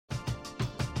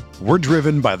We're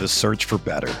driven by the search for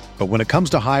better. But when it comes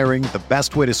to hiring, the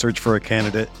best way to search for a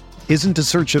candidate isn't to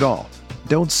search at all.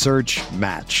 Don't search,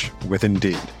 match with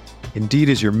Indeed. Indeed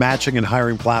is your matching and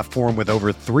hiring platform with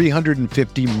over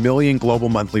 350 million global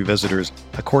monthly visitors,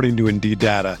 according to Indeed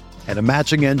data, and a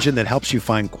matching engine that helps you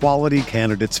find quality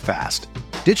candidates fast.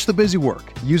 Ditch the busy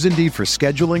work. Use Indeed for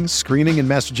scheduling, screening, and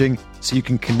messaging so you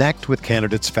can connect with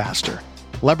candidates faster.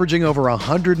 Leveraging over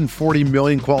 140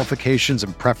 million qualifications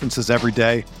and preferences every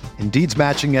day, Indeed's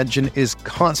matching engine is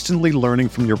constantly learning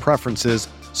from your preferences,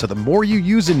 so the more you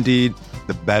use Indeed,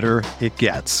 the better it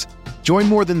gets. Join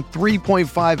more than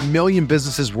 3.5 million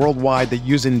businesses worldwide that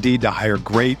use Indeed to hire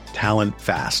great talent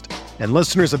fast. And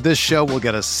listeners of this show will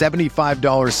get a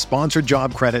 $75 sponsored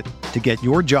job credit to get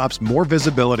your jobs more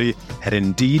visibility at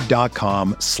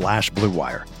Indeed.com/Blue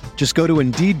Wire. Just go to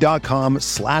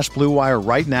Indeed.com/Blue Wire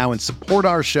right now and support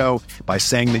our show by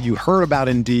saying that you heard about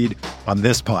Indeed on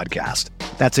this podcast.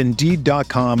 That's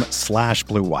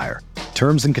Indeed.com/Blue Wire.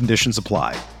 Terms and conditions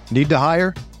apply. Need to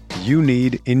hire? You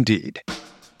need Indeed.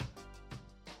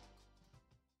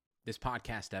 This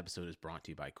podcast episode is brought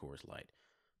to you by Coors Light.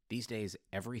 These days,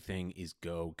 everything is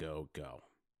go, go, go.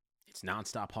 It's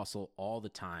nonstop hustle all the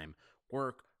time.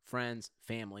 Work, friends,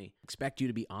 family, expect you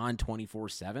to be on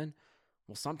 24/7.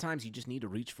 Well, sometimes you just need to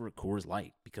reach for a Coors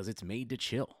Light because it's made to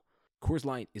chill. Coors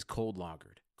Light is cold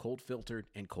lagered, cold filtered,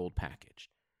 and cold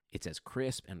packaged. It's as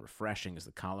crisp and refreshing as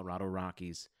the Colorado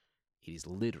Rockies. It is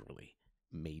literally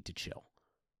made to chill.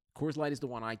 Coors Light is the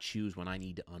one I choose when I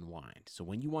need to unwind. So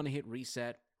when you want to hit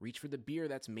reset, reach for the beer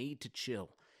that's made to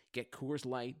chill. Get Coors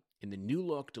Light in the new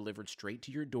look delivered straight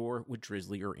to your door with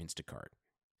Drizzly or Instacart.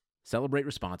 Celebrate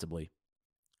responsibly.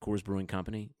 Coors Brewing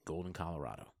Company, Golden,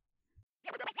 Colorado.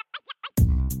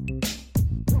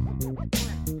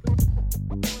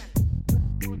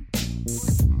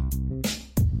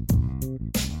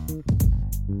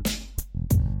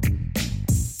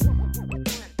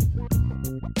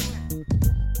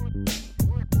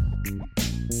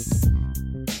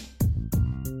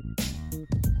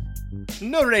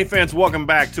 Notre Dame fans, welcome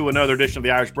back to another edition of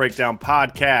the Irish Breakdown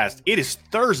podcast. It is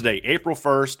Thursday, April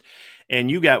 1st,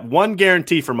 and you got one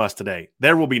guarantee from us today.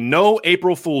 There will be no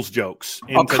April Fool's jokes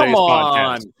in today's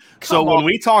podcast. So when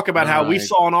we talk about how we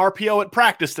saw an RPO at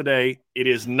practice today, it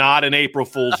is not an April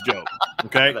Fool's joke,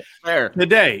 okay? Fair.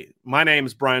 Today, my name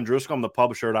is Brian Driscoll. I'm the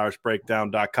publisher at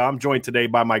irishbreakdown.com, joined today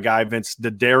by my guy, Vince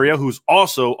D'Addario, who's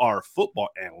also our football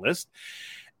analyst.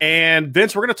 And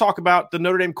Vince, we're going to talk about the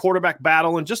Notre Dame quarterback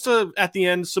battle and just at the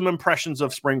end, some impressions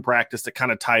of spring practice that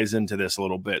kind of ties into this a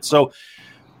little bit. So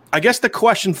I guess the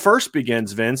question first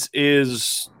begins, Vince,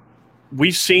 is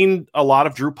we've seen a lot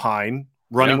of Drew Pyne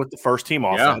running with the first team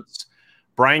offense.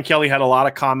 Brian Kelly had a lot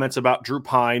of comments about Drew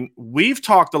Pyne. We've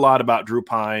talked a lot about Drew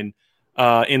Pyne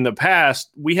in the past.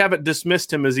 We haven't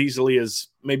dismissed him as easily as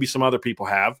maybe some other people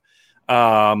have.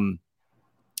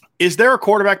 Is there a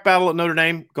quarterback battle at Notre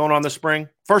Dame going on this spring?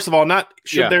 First of all,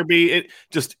 there be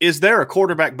is there a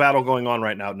quarterback battle going on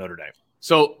right now at Notre Dame?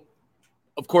 So,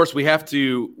 of course, we have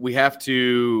to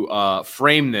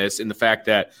frame this in the fact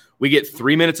that we get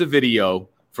 3 minutes of video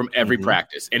from every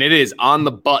practice, and it is on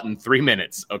the button 3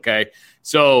 minutes. Okay,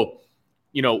 so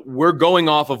we're going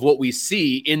off of what we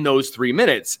see in those 3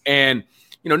 minutes, and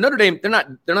Notre Dame they're not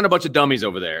a bunch of dummies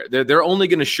over there. They're only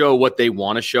going to show what they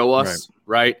want to show us,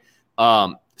 right?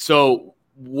 So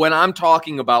when I'm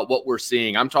talking about what we're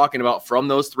seeing, I'm talking about from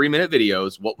those 3 minute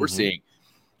videos, what we're seeing.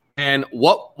 And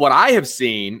what I have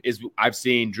seen is I've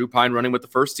seen Drew Pyne running with the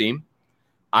first team.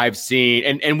 I've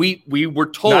seen, and we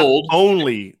were told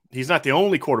he's not the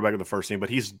only quarterback of the first team, but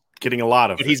he's getting a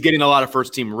lot of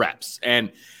first team reps.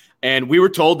 And we were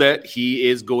told that he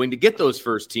is going to get those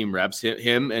first team reps,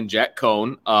 him and Jack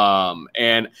Cohn.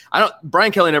 And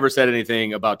Brian Kelly never said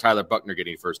anything about Tyler Buchner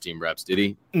getting first team reps, did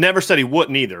he? Never said he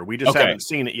wouldn't either. We just haven't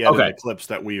seen it yet in the clips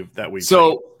that we've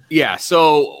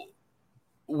So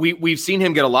we've seen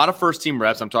him get a lot of first team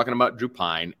reps. I'm talking about Drew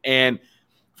Pyne. And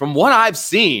from what I've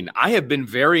seen, I have been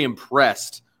very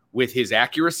impressed with his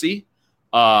accuracy.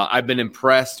 I've been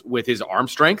impressed with his arm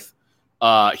strength.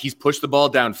 He's pushed the ball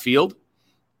downfield.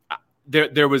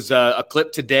 There was a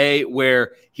clip today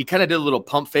where he kind of did a little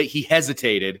pump fake. He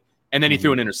hesitated, and then he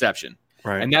threw an interception.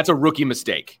 Right. And that's a rookie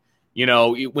mistake.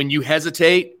 When you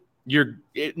hesitate,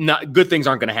 good things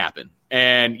aren't going to happen.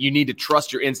 And you need to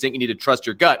trust your instinct. You need to trust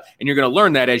your gut. And you're going to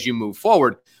learn that as you move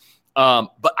forward.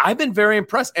 But I've been very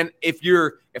impressed. And if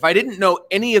I didn't know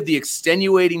any of the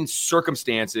extenuating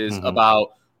circumstances about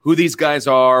who these guys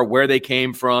are, where they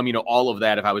came from, all of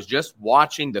that, if I was just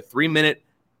watching the 3 minute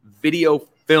video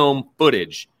film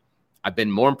footage, I've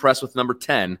been more impressed with number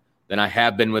 10 than I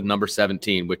have been with number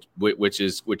 17, which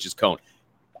is Cohn.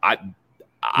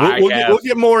 We'll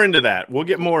get more into that. We're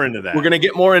going to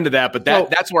get more into that, but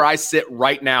that's where I sit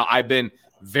right now. I've been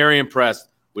very impressed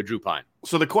with Drew Pyne.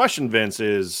 So the question, Vince,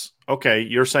 is, okay,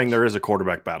 you're saying there is a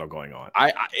quarterback battle going on.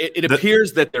 It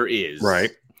appears that there is.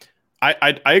 Right.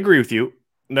 I agree with you.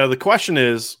 Now, the question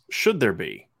is, should there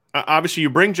be? Obviously, you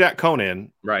bring Jack Cohn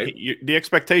in. Right. The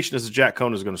expectation is that Jack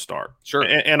Cohn is going to start. Sure.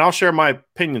 And I'll share my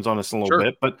opinions on this in a little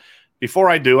bit. But before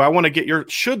I do, I want to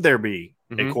get should there be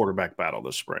a quarterback battle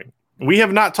this spring? We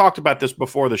have not talked about this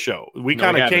before the show. We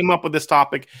kind of came up with this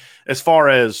topic as far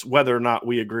as whether or not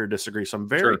we agree or disagree. So I'm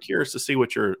very curious to see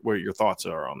what your thoughts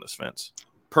are on this, Vince.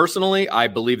 Personally, I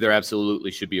believe there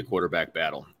absolutely should be a quarterback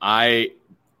battle.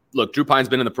 Look, Drew Pyne's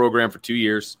been in the program for 2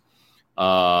 years.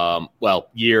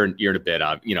 Year and a bit.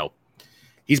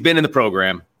 He's been in the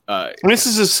program. This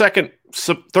is his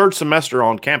third semester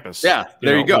on campus. Yeah,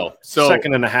 there you go. So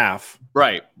second and a half.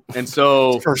 Right. And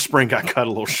so first spring got cut a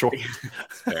little short.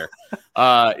 Fair.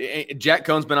 Jack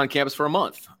Cohn's been on campus for a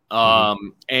month.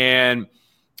 And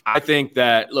I think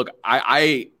that, look,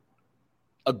 I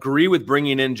agree with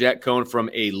bringing in Jack Cohn from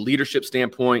a leadership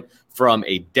standpoint, from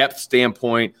a depth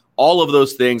standpoint, all of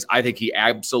those things. I think he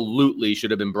absolutely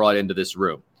should have been brought into this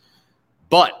room.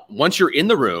 But once you're in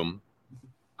the room,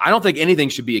 I don't think anything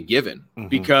should be a given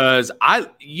because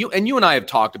you and I have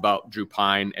talked about Drew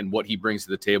Pyne and what he brings to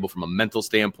the table from a mental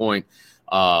standpoint,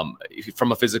 from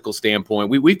a physical standpoint.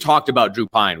 We've talked about Drew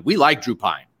Pyne. We like Drew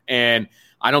Pyne. And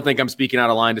I don't think I'm speaking out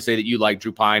of line to say that you like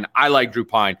Drew Pyne. I like Drew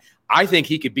Pyne. I think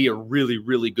he could be a really,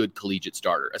 really good collegiate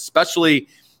starter, especially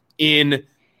in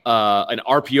an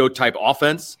RPO type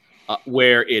offense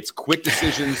where it's quick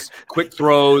decisions, quick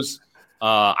throws.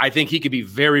 I think he could be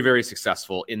very, very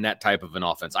successful in that type of an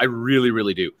offense. I really,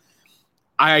 really do.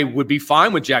 I would be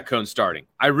fine with Jack Cohn starting.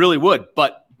 I really would.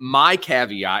 But my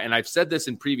caveat, and I've said this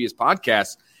in previous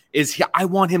podcasts, is I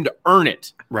want him to earn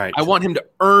it. Right. I want him to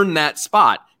earn that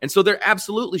spot. And so there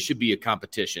absolutely should be a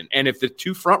competition. And if the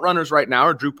two front runners right now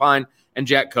are Drew Pyne and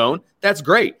Jack Cohn, that's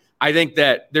great. I think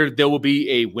that there will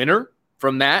be a winner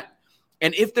from that.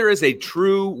 And if there is a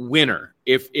true winner,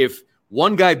 if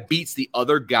one guy beats the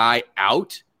other guy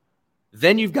out,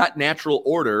 then you've got natural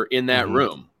order in that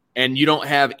room and you don't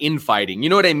have infighting. You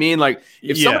know what I mean? Like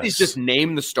if somebody's just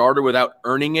named the starter without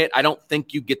earning it, I don't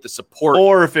think you get the support.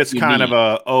 Or if it's kind of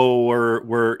we're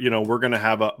going to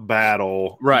have a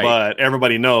battle, right? But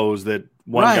everybody knows that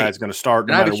one guy's going to start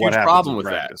no matter what happens in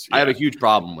practice. I have a huge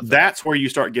problem with that. That's where you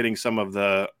start getting some of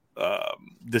the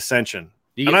dissension.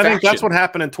 And I think that's what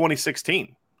happened in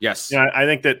 2016. Yes. I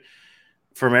think that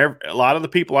from a lot of the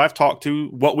people I've talked to,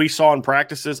 what we saw in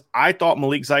practices, I thought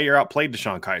Malik Zaire outplayed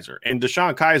Deshaun Kaiser.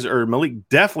 And Malik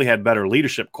definitely had better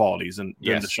leadership qualities than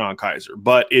Deshaun Kaiser.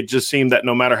 But it just seemed that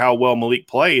no matter how well Malik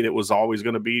played, it was always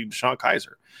going to be Deshaun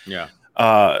Kaiser. Yeah.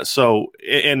 That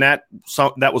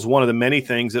was one of the many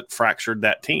things that fractured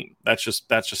that team.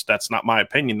 That's not my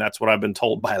opinion. That's what I've been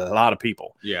told by a lot of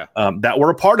people. Yeah. That were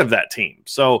a part of that team.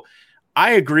 So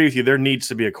I agree with you. There needs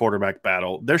to be a quarterback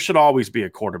battle. There should always be a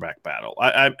quarterback battle.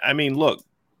 I mean, look,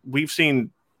 we've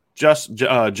seen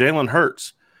Jalen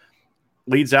Hurts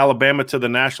leads Alabama to the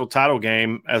national title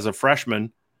game as a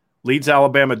freshman, leads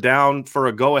Alabama down for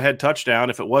a go-ahead touchdown.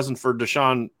 If it wasn't for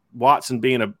Deshaun Watson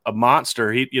being a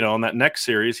monster, on that next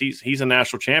series, he's a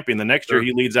national champion. The next year,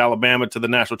 he leads Alabama to the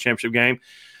national championship game.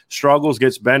 Struggles,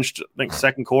 gets benched, I think,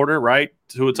 second quarter, right?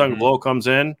 Tua Tagovailoa comes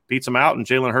in, beats him out, and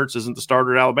Jalen Hurts isn't the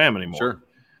starter at Alabama anymore.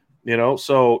 Sure.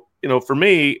 So, for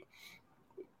me,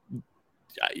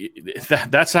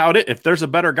 that's how it is. If there's a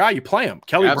better guy, you play him.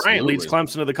 Kelly Bryant leads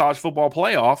Clemson to the college football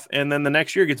playoff, and then the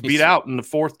next year gets beat out in the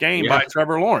fourth game by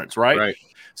Trevor Lawrence, right?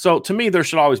 So, to me, there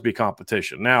should always be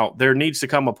competition. Now, there needs to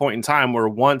come a point in time where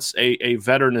once a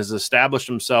veteran has established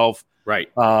himself,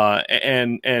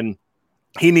 and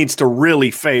he needs to really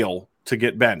fail to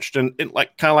get benched, and kind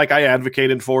of like I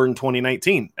advocated for in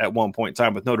 2019 at one point in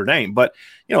time with Notre Dame. But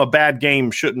a bad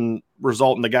game shouldn't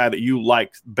result in the guy that you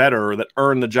like better or that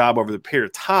earned the job over the period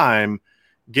of time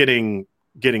getting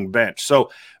benched.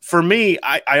 So for me,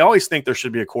 I always think there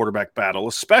should be a quarterback battle,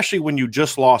 especially when you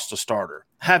just lost a starter.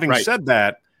 Having said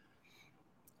that,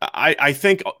 I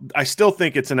still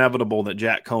think it's inevitable that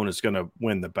Jack Cohn is going to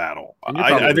win the battle.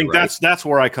 I think that's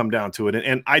where I come down to it.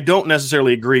 And I don't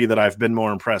necessarily agree that I've been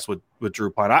more impressed with Drew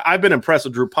Pyne. I've been impressed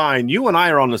with Drew Pyne. You and I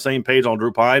are on the same page on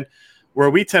Drew Pyne. Where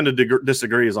we tend to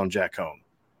disagree is on Jack Cohn.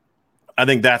 I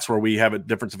think that's where we have a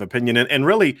difference of opinion. And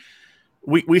really,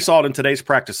 we saw it in today's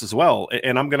practice as well.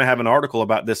 And I'm going to have an article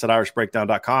about this at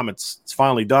irishbreakdown.com. It's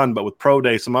finally done, but with Pro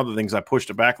Day, some other things, I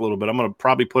pushed it back a little bit. I'm going to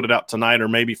probably put it out tonight or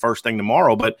maybe first thing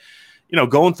tomorrow. But,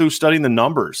 going through studying the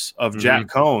numbers of Jack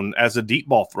Cohn as a deep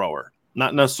ball thrower,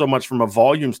 not so much from a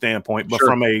volume standpoint, but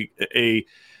from an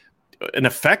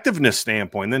effectiveness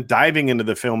standpoint. And then diving into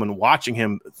the film and watching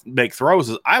him make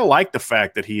throws, I like the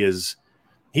fact that he's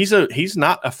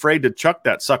not afraid to chuck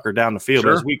that sucker down the field.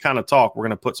 As we kind of talk, we're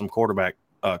going to put some quarterback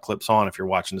clips on. If you're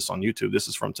watching this on YouTube, this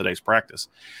is from today's practice.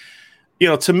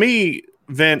 To me,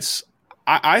 Vince,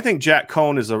 I think Jack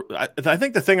Coan I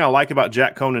think the thing I like about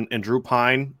Jack Coan and Drew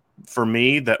Pyne, for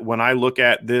me, that when I look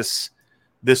at this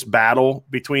battle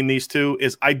between these two,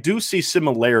 is I do see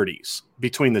similarities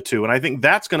between the two. And I think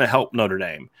that's going to help Notre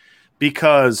Dame,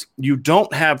 because you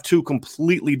don't have two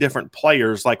completely different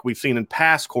players like we've seen in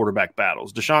past quarterback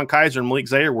battles. Deshaun Kaiser and Malik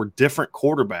Zaire were different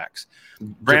quarterbacks.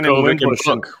 Brandon Wimbush.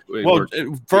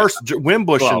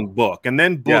 Wimbush and Book, and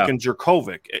then Book and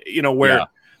Jurkovec, where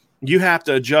you have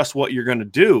to adjust what you're going to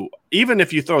do. Even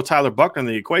if you throw Tyler Buchner in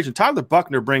the equation, Tyler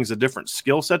Buchner brings a different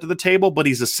skill set to the table, but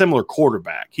he's a similar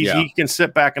quarterback. He can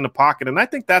sit back in the pocket, and I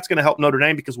think that's going to help Notre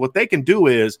Dame, because what they can do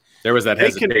is – there was that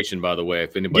hesitation, by the way,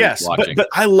 if anybody's watching. But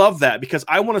I love that, because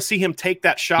I want to see him take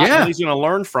that shot, and he's going to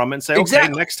learn from it and say, okay,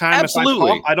 next time if I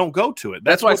call, I don't go to it.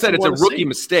 That's why I said it's a rookie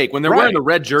mistake. When they're wearing the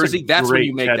red jersey, that's when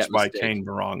you make that mistake. By Kane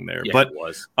Barong there. Yeah, but it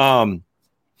was.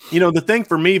 The thing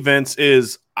for me, Vince,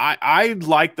 is I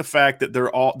like the fact that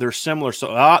they're similar.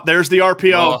 So there's the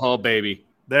RPO. Oh, baby.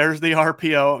 There's the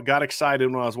RPO. Got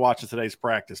excited when I was watching today's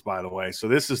practice, by the way. So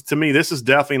this is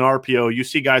definitely an RPO. You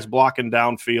see guys blocking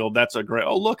downfield. That's a great –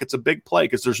 look, it's a big play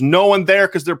because there's no one there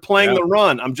because they're playing the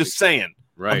run. I'm just saying.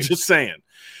 Right. I'm just saying.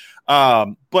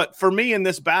 But for me in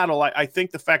this battle, I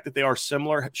think the fact that they are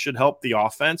similar should help the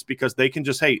offense, because they can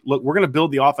just, hey, look, we're going to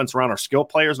build the offense around our skill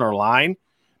players and our line.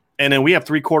 And then we have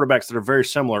three quarterbacks that are very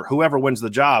similar. Whoever wins the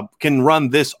job can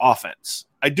run this offense.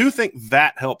 I do think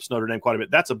that helps Notre Dame quite a bit.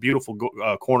 That's a beautiful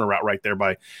corner route right there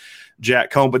by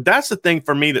Jack Coan. But that's the thing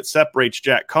for me that separates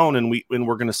Jack Coan, and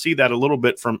we're going to see that a little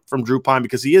bit from Drew Pyne,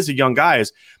 because he is a young guy.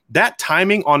 Is that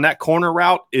timing on that corner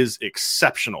route is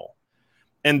exceptional.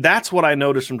 And that's what I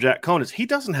noticed from Jack Coan, is he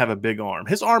doesn't have a big arm.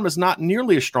 His arm is not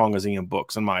nearly as strong as Ian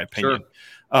Book's, in my opinion.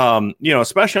 Sure.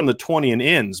 Especially on the 20 and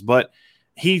ends. But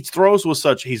he throws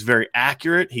with he's very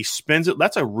accurate. He spins it.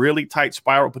 That's a really tight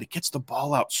spiral, but he gets the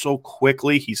ball out so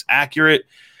quickly. He's accurate.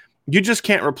 You just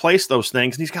can't replace those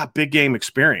things. And he's got big game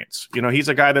experience. He's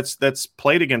a guy that's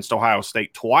played against Ohio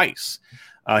State twice.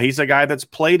 He's a guy that's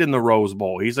played in the Rose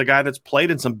Bowl. He's a guy that's played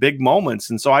in some big moments.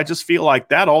 And so I just feel like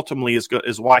that ultimately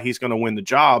is why he's going to win the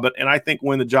job. And I think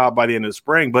win the job by the end of the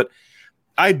spring. But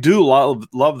I do love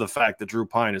the fact that Drew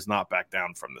Pyne is not back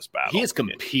down from this battle. He is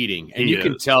competing, and you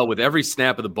can tell with every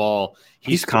snap of the ball,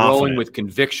 he's throwing confident. With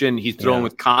conviction. He's throwing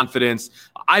with confidence.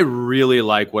 I really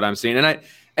like what I'm seeing, and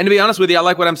to be honest with you, I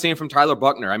like what I'm seeing from Tyler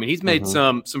Buchner. I mean, he's made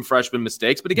some freshman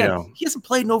mistakes, but again, he hasn't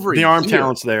played in over a year. The arm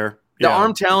talent's there. The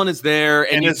arm talent is there,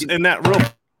 and that real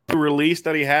release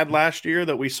that he had last year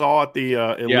that we saw at the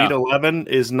Elite 11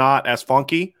 is not as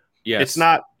funky. Yes. It's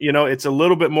not. It's a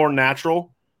little bit more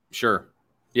natural. Sure.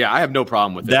 Yeah, I have no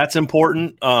problem with it. That's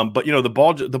important. But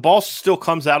the ball still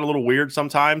comes out a little weird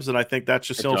sometimes, and I think that's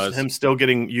just him still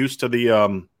getting used to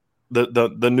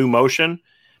the new motion.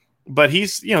 But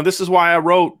he's, this is why I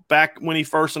wrote back when he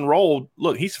first enrolled.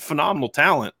 Look, he's a phenomenal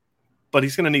talent, but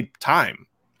he's going to need time,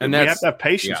 and we have to have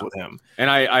patience with him. And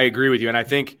I agree with you. And I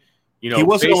think he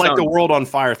wasn't going to light the world on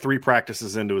fire 3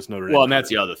 practices into his Notre Dame. Well, and that's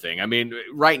the other thing. I mean,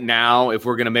 right now, if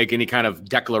we're going to make any kind of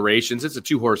declarations, it's a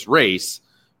 2-horse race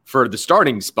for the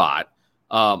starting spot.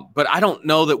 But I don't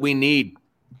know that we need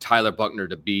Tyler Buchner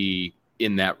to be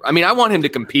in that. I mean, I want him to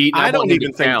compete. I don't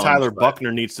even think Tyler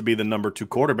Buchner needs to be the number 2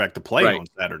 quarterback to play on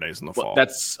Saturdays in the fall.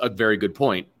 That's a very good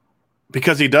point.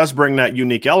 Because he does bring that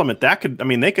unique element.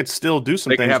 They could still do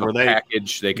some things where they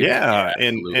package. They could,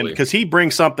 and because he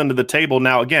brings something to the table.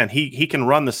 Now, again, he can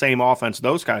run the same offense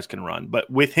those guys can run, but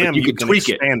with him, you can tweak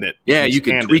it. Yeah, you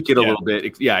can tweak it a little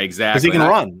bit. Yeah, exactly. Because he can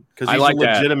run. Because he's a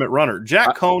legitimate runner.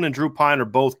 Jack Coan and Drew Pyne are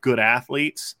both good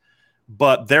athletes,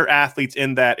 but they're athletes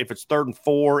in that if it's 3rd and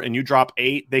 4 and you drop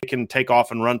 8, they can take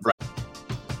off and run.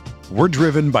 We're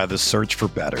driven by the search for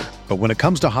better, but when it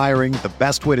comes to hiring, the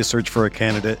best way to search for a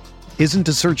candidate isn't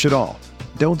to search at all.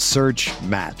 Don't search,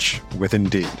 match with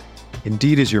Indeed.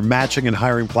 Indeed is your matching and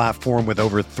hiring platform with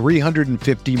over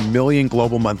 350 million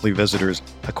global monthly visitors,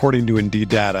 according to Indeed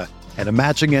data, and a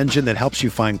matching engine that helps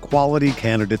you find quality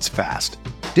candidates fast.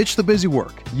 Ditch the busy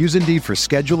work. Use Indeed for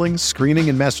scheduling, screening,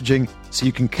 and messaging so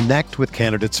you can connect with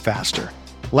candidates faster.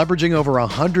 Leveraging over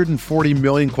 140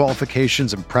 million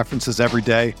qualifications and preferences every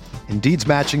day, Indeed's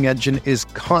matching engine is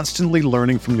constantly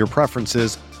learning from your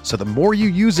preferences, so the more you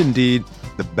use Indeed,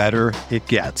 the better it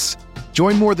gets.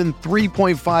 Join more than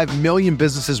 3.5 million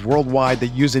businesses worldwide that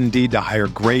use Indeed to hire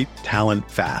great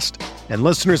talent fast. And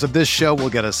listeners of this show will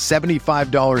get a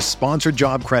 $75 sponsored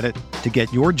job credit to get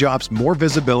your jobs more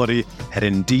visibility at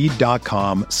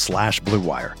Indeed.com/Blue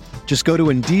Wire. Just go to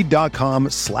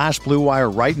Indeed.com/Blue Wire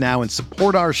right now and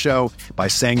support our show by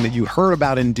saying that you heard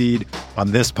about Indeed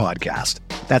on this podcast.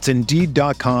 That's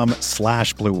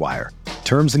Indeed.com/Blue Wire.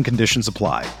 Terms and conditions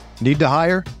apply. Need to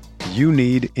hire? You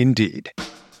need Indeed.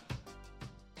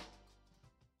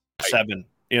 7.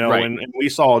 You know, Right. and we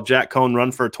saw Jack Cohn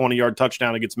run for a 20-yard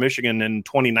touchdown against Michigan in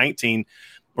 2019,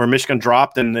 where Michigan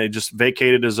dropped and they just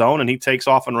vacated his zone, and he takes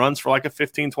off and runs for like a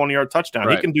 15, 20-yard touchdown.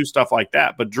 Right. He can do stuff like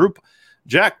that. But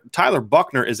Tyler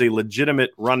Buchner is a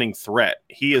legitimate running threat.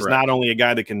 He is Correct. not only a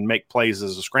guy that can make plays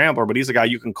as a scrambler, but he's a guy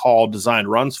you can call designed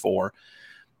runs for.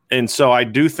 And so I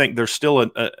do think there's still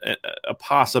a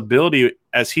possibility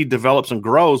as he develops and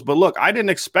grows. But look, I didn't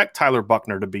expect Tyler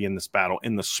Buchner to be in this battle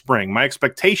in the spring. My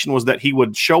expectation was that he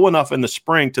would show enough in the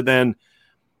spring to then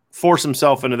force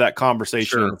himself into that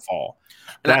conversation Sure. in the fall.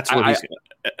 And That's what he's going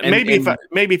to.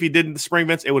 Maybe if he did in the spring,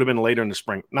 Vince, it would have been later in the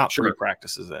spring, not Sure. 3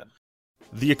 practices then.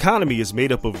 The economy is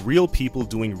made up of real people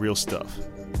doing real stuff,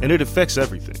 and it affects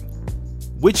everything.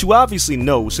 Which you obviously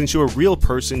know since you're a real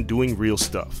person doing real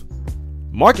stuff.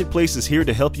 Marketplace is here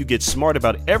to help you get smart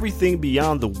about everything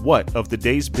beyond the what of the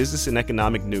day's business and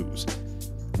economic news.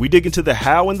 We dig into the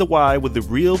how and the why with the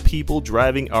real people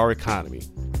driving our economy.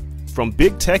 From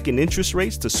big tech and interest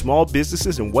rates to small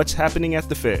businesses and what's happening at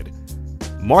the Fed.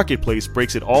 Marketplace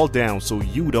breaks it all down so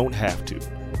you don't have to.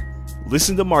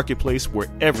 Listen to Marketplace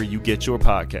wherever you get your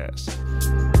podcasts.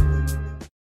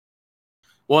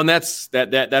 Well, and that's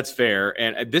fair.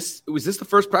 And was this the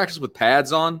first practice with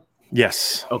pads on?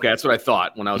 Yes. Okay, that's what I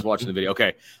thought when I was watching the video.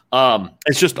 Okay,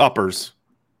 It's just uppers.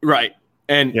 right.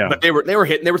 And Yeah. but they were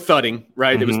hitting, they were thudding,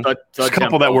 right? There was Mhm. thud There's a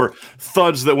couple tempo. that were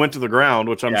thuds that went to the ground,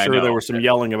 which I'm Yeah, I sure know. there was some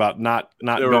yelling about not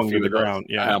There were a going few to the of those. ground.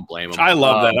 I Yeah, don't blame them. I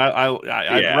love that.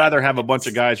 I'd yeah. rather have a bunch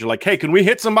of guys who are like, "Hey, can we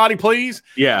hit somebody, please?"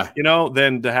 Yeah, You know,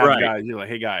 than to have Right. guys you're like,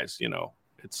 "Hey, guys, you know,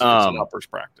 it's an uppers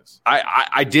practice."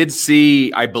 I did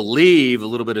see, I believe, a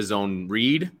little bit of zone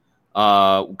read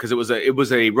because it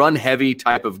was a run heavy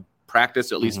type of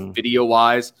practice, at least Mhm. video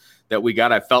wise, that we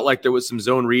got. I felt like there was some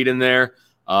zone read in there.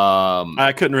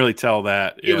 I couldn't really tell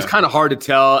that. It was kind of hard to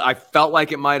tell. I felt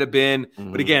like it might have been,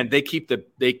 Mhm. but again, they keep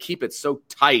it so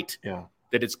tight Yeah.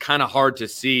 that it's kind of hard to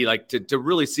see, like to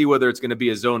really see whether it's going to be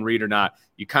a zone read or not.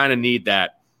 You kind of need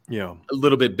that Yeah. a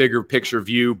little bit bigger picture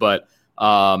view, but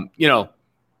you know,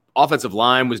 offensive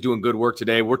line was doing good work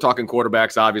today. We're talking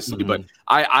quarterbacks, obviously, Mhm. but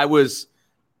I was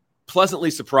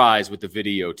pleasantly surprised with the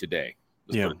video today.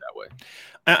 Let's Yeah. put it that way.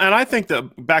 And I think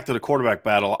that back to the quarterback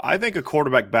battle, I think a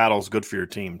quarterback battle is good for your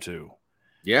team too.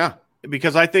 Yeah.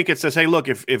 Because I think it says, hey, look,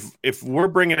 if we're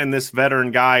bringing in this veteran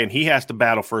guy and he has to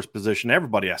battle first position,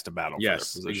 everybody has to battle for their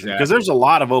Yes, position. exactly. Because there's a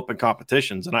lot of open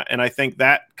competitions, and I think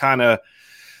that kind of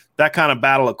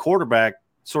battle at quarterback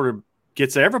sort of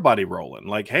gets everybody rolling.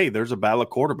 Like, hey, there's a battle at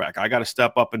quarterback. I got to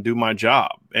step up and do my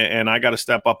job, and I got to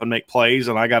step up and make plays,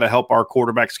 and I got to help our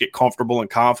quarterbacks get comfortable and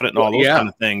confident and all those Yeah. kind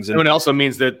of things. And And it also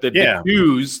means that Yeah. the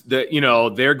twos that, you know,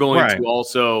 they're going Right. to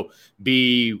also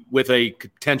be with a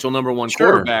potential number one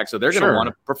Sure. quarterback, so they're going to Sure. want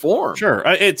to perform. Sure.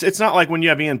 It's not like when you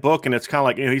have Ian Book and it's kind of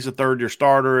like, you know, he's a third-year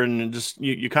starter and just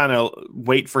you kind of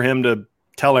wait for him to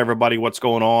tell everybody what's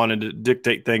going on and to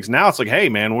dictate things. Now it's like, hey,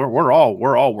 man, we're all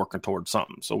working towards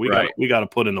something. So we Right. got to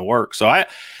put in the work. So I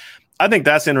think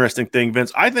that's an interesting thing,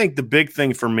 Vince. I think the big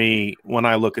thing for me when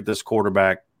I look at this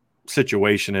quarterback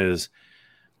situation is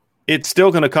it's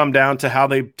still going to come down to how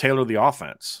they tailor the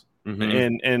offense.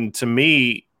 Mhm. And to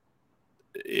me,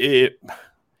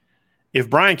 if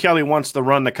Brian Kelly wants to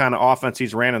run the kind of offense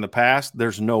he's ran in the past,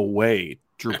 there's no way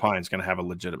Drew Pine's going to have a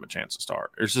legitimate chance to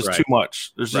start. There's just Right. too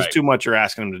much. There's just Right. too much you're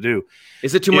asking him to do.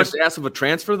 Is it too If- much to ask of a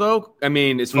transfer, though? I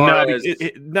mean, as far No, as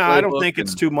I don't playbook think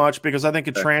it's and- too much because I think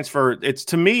a Okay. transfer. It's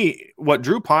to me what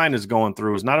Drew Pine is going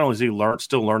through is not only is he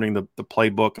still learning the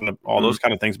playbook and all those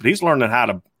kind of things, but he's learning how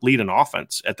to lead an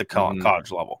offense at the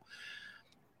college level.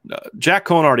 Jack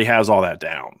Cohn already has all that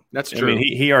down. That's true. I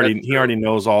mean, he already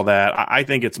knows all that. I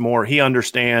think it's more he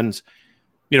understands,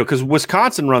 you know, because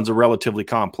Wisconsin runs a relatively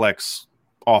complex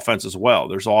offense as well.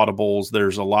 There's audibles,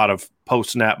 there's a lot of post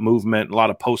snap movement, a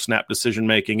lot of post snap decision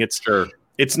making.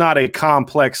 It's not a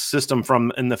complex system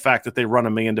in the fact that they run a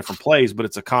million different plays, but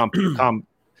it's a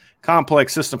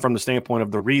complex system from the standpoint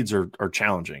of the reads are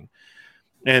challenging.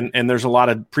 And there's a lot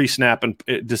of pre-snap and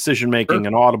decision making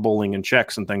and audibling and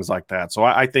checks and things like that. So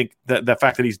I think that the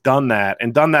fact that he's done that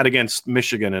against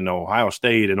Michigan and Ohio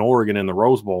State and Oregon in the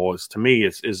Rose Bowl is, to me,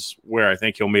 is where I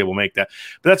think he'll be able to make that.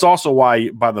 But that's also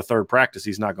why by the third practice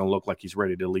he's not going to look like he's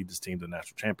ready to lead this team to the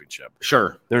national championship.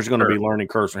 Sure, there's going to be learning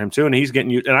curves for him too, and he's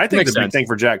getting used. And I think the big thing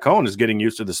for Jack Cohn is getting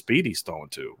used to the speed he's throwing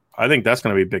to. I think that's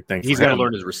going to be a big thing. He's going to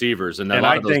learn his receivers, and a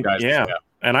lot of those guys. Yeah,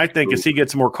 and I think as he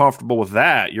gets more comfortable with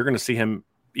that, you're going to see him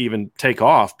even take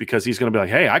off, because he's going to be like,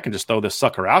 hey, I can just throw this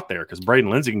sucker out there because Braden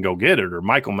Lindsey can go get it, or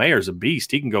Michael Mayer's a beast.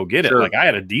 He can go get it. Like, I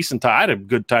had a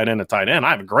good tight end, I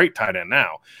have a great tight end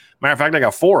now. Matter of fact, I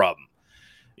got 4 of them.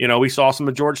 We saw some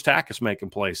of George Takis making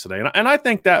plays today. And I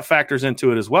think that factors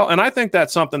into it as well. And I think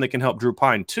that's something that can help Drew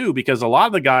Pine too, because a lot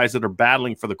of the guys that are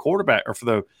battling for the quarterback or for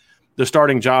the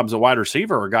starting jobs at wide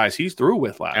receiver are guys he's through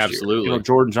with last year. Absolutely.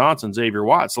 Jordan Johnson, Xavier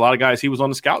Watts, a lot of guys he was on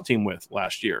the scout team with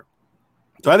last year.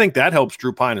 So I think that helps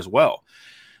Drew Pine as well,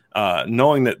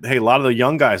 knowing that, hey, a lot of the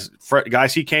young guys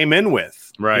he came in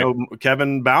with, right?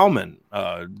 Kevin Bauman,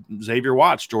 Xavier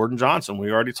Watts, Jordan Johnson,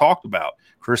 we already talked about,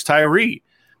 Chris Tyree,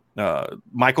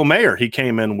 Michael Mayer, he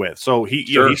came in with. So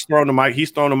he's thrown to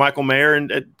Michael Mayer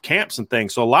at camps and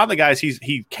things. So a lot of the guys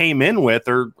he came in with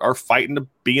are fighting to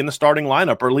be in the starting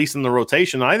lineup, or at least in the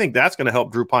rotation. And I think that's going to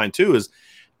help Drew Pine too. Is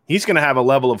he's going to have a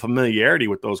level of familiarity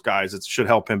with those guys that should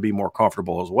help him be more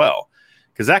comfortable as well.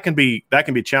 Because that can be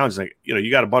challenging.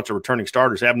 You got a bunch of returning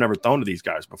starters who have never thrown to these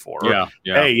guys before. Yeah.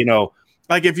 Hey,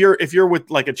 like if you're with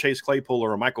like a Chase Claypool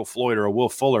or a Michael Floyd or a Will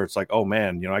Fuller, it's like, oh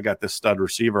man, I got this stud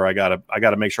receiver. I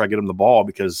gotta make sure I get him the ball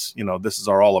because this is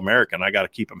our All-American. I got to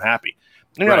keep him happy.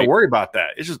 You don't got to worry about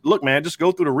that. It's just, look, man, just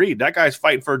go through the read. That guy's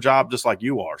fighting for a job just like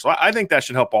you are. So I think that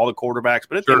should help all the quarterbacks.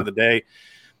 But at the end of the day,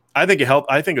 I think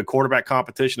a quarterback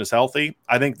competition is healthy.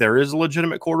 I think there is a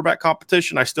legitimate quarterback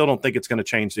competition. I still don't think it's going to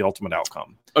change the ultimate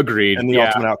outcome. Agreed. And the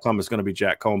ultimate outcome is going to be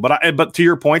Jack Cohn. But to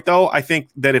your point, though, I think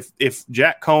that if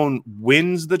Jack Cohn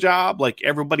wins the job, like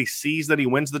everybody sees that he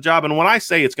wins the job. And when I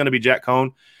say it's going to be Jack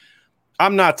Cohn,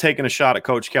 I'm not taking a shot at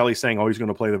Coach Kelly saying, "Oh, he's going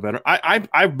to play the veteran."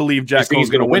 I believe Jack Cohn's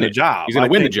going to win the job. He's going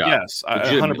to win the job. Yes,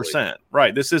 100%.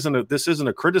 Right. This isn't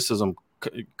a criticism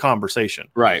conversation.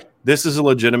 Right. This is a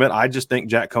legitimate. I just think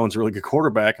Jack Cohn's a really good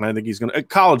quarterback, and I think he's going to a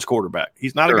college quarterback.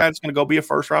 He's not a guy that's going to go be a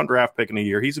first-round draft pick in a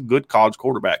year. He's a good college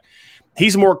quarterback.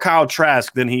 He's more Kyle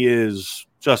Trask than he is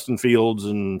Justin Fields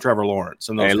and Trevor Lawrence.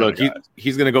 And those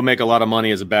he's going to go make a lot of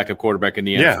money as a backup quarterback in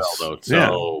the NFL, though.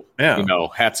 So,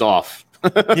 hats off.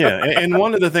 Yeah, and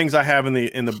one of the things I have in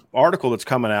the article that's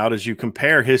coming out is you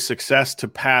compare his success to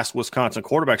past Wisconsin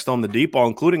quarterbacks throwing the deep ball,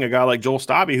 including a guy like Joel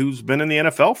Stabby, who's been in the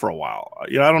NFL for a while. I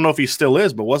don't know if he still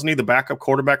is, but wasn't he the backup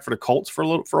quarterback for the Colts for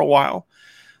a while?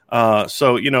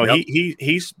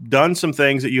 He's done some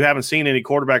things that you haven't seen any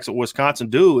quarterbacks at Wisconsin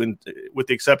do, and with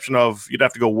the exception of you'd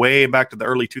have to go way back to the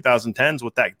early 2010s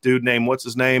with that dude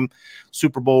named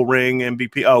Super Bowl ring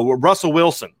MVP, Russell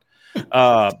Wilson,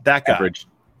 that guy.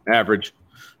 Average.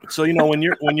 So when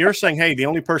you're saying, hey, the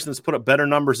only person that's put up better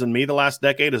numbers than me the last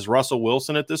decade is Russell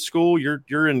Wilson at this school,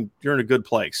 you're in a good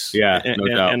place. Yeah, no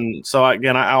doubt. And so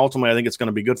again, I ultimately think it's going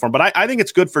to be good for him. But I think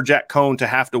it's good for Jack Cohn to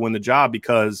have to win the job,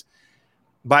 because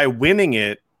by winning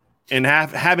it and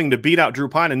having to beat out Drew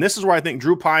Pine, and this is where I think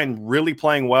Drew Pine really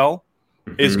playing well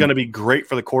is going to be great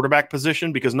for the quarterback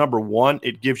position, because number one,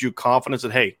 it gives you confidence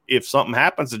that, hey, if something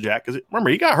happens to Jack, because remember,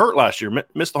 he got hurt last year,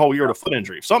 missed the whole year with a foot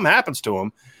injury. If something happens to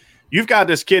him, you've got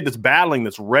this kid that's battling,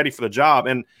 that's ready for the job.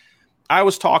 And I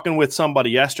was talking with somebody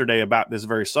yesterday about this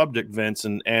very subject, Vince,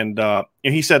 and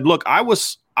he said, look,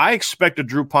 I expected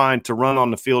Drew Pine to run on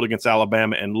the field against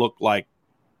Alabama and look like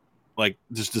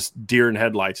just deer in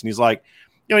headlights. And he's like,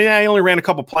 he only ran a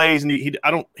couple plays, and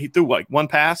he threw like one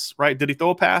pass, right? Did he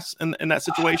throw a pass in that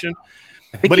situation?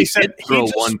 But he said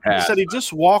he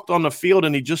just walked on the field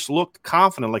and he just looked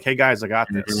confident, like, hey guys, I got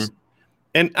this.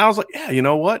 And I was like, yeah, you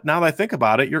know what? Now that I think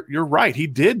about it, you're right. He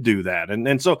did do that.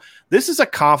 And so this is a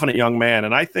confident young man.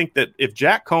 And I think that if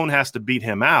Jack Cohn has to beat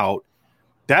him out,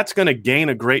 that's going to gain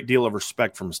a great deal of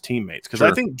respect from his teammates. Because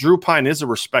I think Drew Pine is a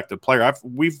respected player.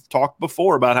 We've talked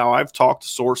before about how I've talked to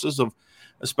sources of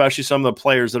especially some of the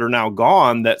players that are now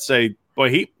gone that say, boy,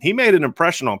 he made an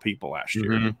impression on people last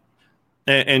year.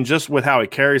 And just with how he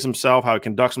carries himself, how he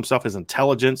conducts himself, his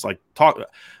intelligence,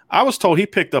 I was told he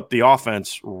picked up the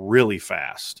offense really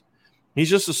fast.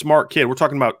 He's just a smart kid. We're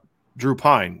talking about Drew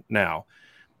Pine now.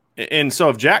 And so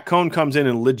if Jack Cohn comes in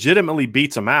and legitimately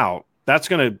beats him out, that's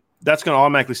going to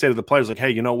automatically say to the players, like, hey,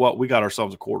 you know what? We got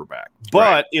ourselves a quarterback.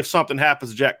 But if something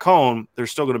happens to Jack Cohn, there's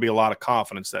still going to be a lot of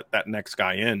confidence that next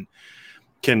guy in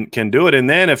can do it. And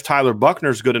then if Tyler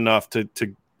Buckner's good enough to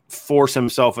force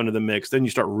himself into the mix, then you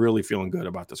start really feeling good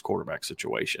about this quarterback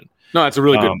situation. No, that's a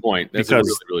really good point. That's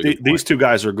because really good point. These two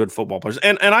guys are good football players.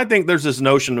 And I think there's this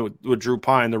notion with Drew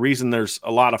Pyne, the reason there's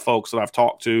a lot of folks that I've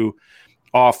talked to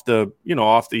off the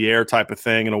air type of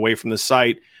thing and away from the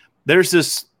site, there's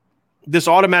this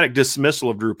automatic dismissal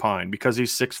of Drew Pyne because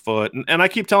he's 6 foot. And I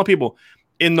keep telling people,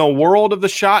 in the world of the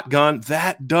shotgun,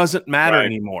 that doesn't matter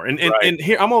anymore. And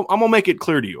here, I'm gonna make it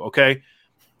clear to you, okay?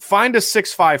 Find a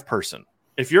 6'5" person.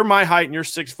 If you're my height and you're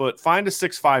 6 foot, find a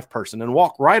 6'5" person and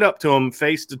walk right up to them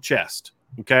face to chest,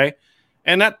 okay?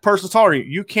 And that person's taller than you.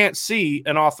 You can't see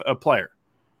a player.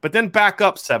 But then back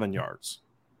up 7 yards.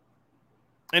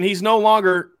 And he's no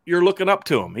longer, you're looking up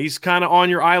to him. He's kind of on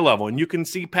your eye level, and you can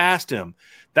see past him.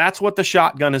 That's what the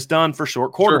shotgun has done for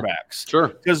short quarterbacks. Sure.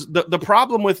 Because the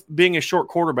problem with being a short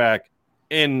quarterback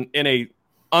in a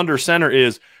under center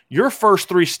is your first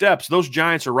 3 steps, those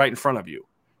giants are right in front of you.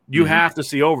 You have to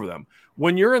see over them.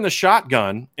 When you're in the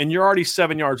shotgun and you're already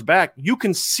 7 yards back, you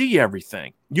can see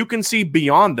everything. You can see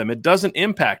beyond them. It doesn't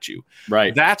impact you.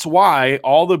 Right. That's why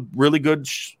all the really good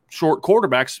short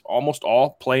quarterbacks almost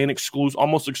all play in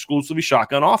almost exclusively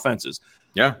shotgun offenses.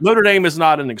 Yeah. Notre Dame is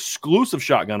not an exclusive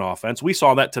shotgun offense. We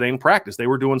saw that today in practice. They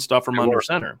were doing stuff from under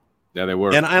center. Yeah, they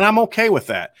were. And I'm okay with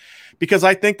that because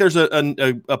I think there's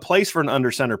a place for an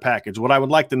under center package. What I would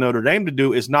like the Notre Dame to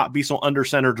do is not be so under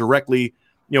center directly,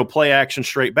 play action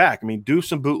straight back. I mean, do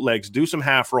some bootlegs, do some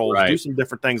half rolls, do some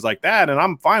different things like that. And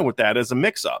I'm fine with that as a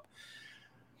mix up.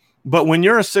 But when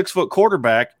you're a 6 foot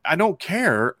quarterback, I don't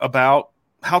care about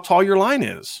how tall your line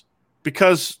is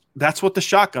because that's what the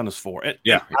shotgun is for.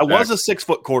 Yeah, exactly. I was a 6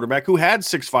 foot quarterback who had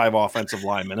 6'5" offensive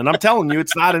linemen, and I'm telling you,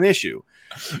 it's not an issue.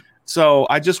 So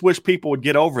I just wish people would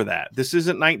get over that. This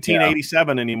isn't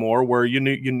 1987 anymore, where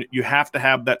you have to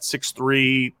have that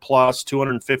 6'3" plus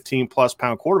 215 plus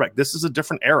pound quarterback. This is a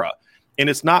different era, and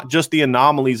it's not just the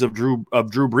anomalies of Drew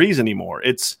Brees anymore.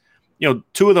 It's 2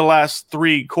 of the last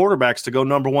 3 quarterbacks to go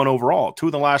number 1 overall. 2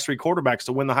 of the last 3 quarterbacks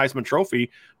to win the Heisman Trophy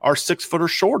are 6 foot or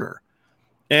shorter.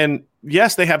 And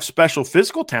yes, they have special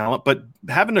physical talent, but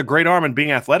having a great arm and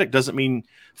being athletic doesn't mean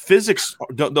physics.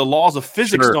 The laws of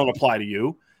physics don't apply to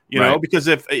you. You know, because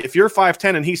if you're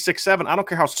 5'10" and he's 6'7", I don't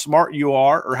care how smart you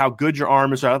are or how good your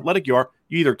arm is or how athletic you are.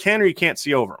 You either can or you can't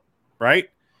see over him, right?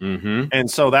 Mm-hmm.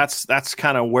 And so that's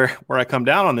kind of where I come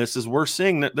down on this is we're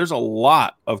seeing that there's a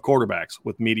lot of quarterbacks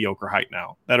with mediocre height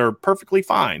now that are perfectly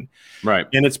fine. Right.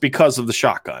 And it's because of the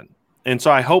shotgun. And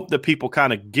so I hope that people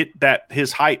kind of get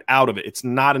his height out of it. It's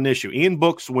not an issue. Ian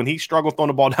Book's, when he struggled throwing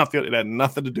the ball downfield, it had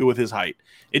nothing to do with his height.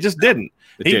 It just didn't.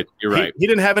 It did. You're right. He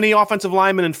didn't have any offensive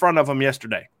linemen in front of him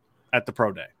yesterday at the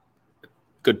pro day.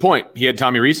 Good point. He had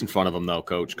Tommy Rees in front of him, though,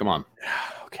 Coach. Come on.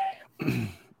 Okay.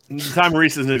 Tommy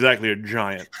Rees isn't exactly a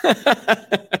giant.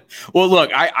 Well, look,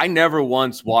 I never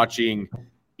once watching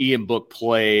Ian Book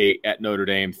play at Notre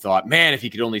Dame thought, man, if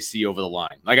he could only see over the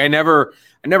line. Like I never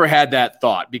had that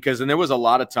thought because then there was a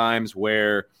lot of times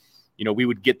where, we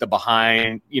would get the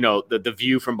behind, the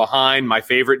view from behind, my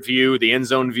favorite view, the end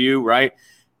zone view, right?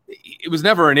 It was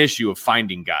never an issue of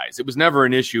finding guys. It was never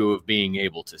an issue of being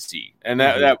able to see. And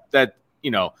that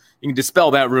you can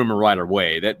dispel that rumor right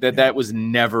away. That was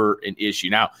never an issue.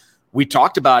 Now, we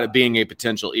talked about it being a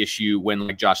potential issue when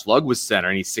like Josh Lugg was center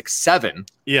and he's 6'7".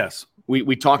 Yes.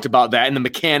 We talked about that and the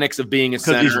mechanics of being a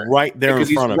center. He's right there in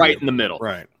front of you. Right in the middle.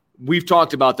 Right. We've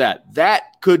talked about that.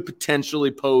 That could potentially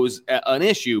pose an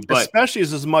issue, but especially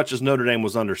as much as Notre Dame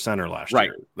was under center last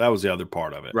year. That was the other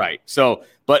part of it. Right. So,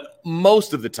 but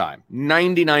most of the time,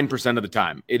 99% of the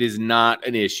time, it is not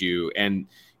an issue. And,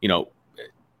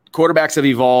 quarterbacks have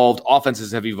evolved,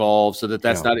 offenses have evolved so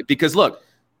that's not it. Because look,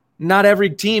 not every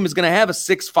team is going to have a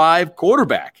 6'5"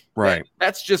 quarterback. Right.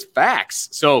 That's just facts.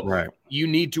 So you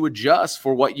need to adjust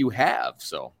for what you have.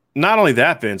 So not only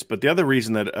that, Vince, but the other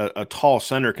reason that a tall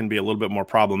center can be a little bit more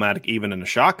problematic even in a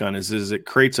shotgun is it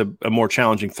creates a more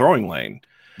challenging throwing lane.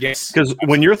 Yes. Because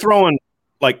when you're throwing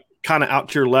like kind of out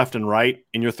to your left and right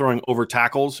and you're throwing over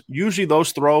tackles, usually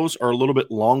those throws are a little bit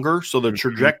longer. So the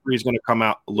trajectory is going to come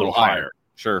out a little higher.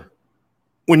 Sure.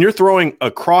 When you're throwing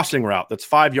a crossing route that's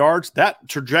 5 yards, that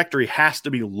trajectory has to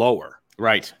be lower.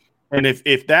 Right. And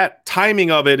if that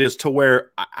timing of it is to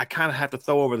where I kind of have to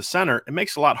throw over the center, it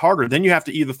makes it a lot harder. Then you have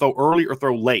to either throw early or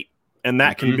throw late. And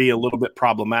that can be a little bit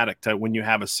problematic to when you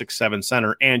have a 6'7"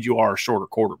 center and you are a shorter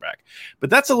quarterback. But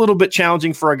that's a little bit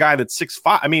challenging for a guy that's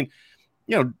 6'5". I mean,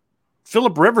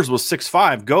 Phillip Rivers was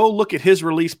 6'5". Go look at his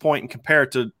release point and compare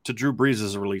it to Drew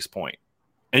Brees' release point.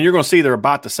 And you're going to see they're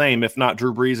about the same, if not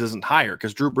Drew Brees isn't higher,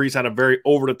 because Drew Brees had a very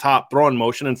over-the-top throwing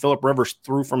motion, and Phillip Rivers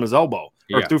threw from his elbow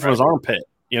or threw from his armpit,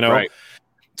 Right.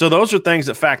 So those are things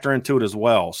that factor into it as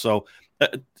well. So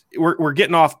we're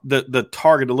getting off the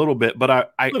target a little bit, but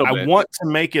I want to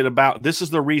make it about, this is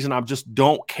the reason I just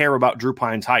don't care about Drew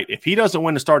Pyne's height. If he doesn't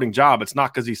win the starting job, it's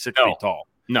not because he's 6 feet tall.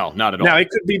 No, not at all. Now, it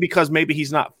could be because maybe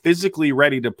he's not physically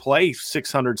ready to play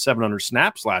 600, 700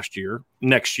 snaps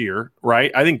next year,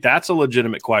 right? I think that's a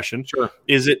legitimate question. Sure.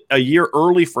 Is it a year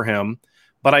early for him?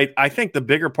 But I think the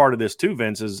bigger part of this too,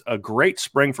 Vince, is a great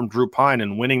spring from Drew Pyne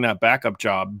and winning that backup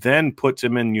job then puts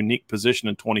him in unique position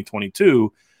in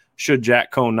 2022 should Jack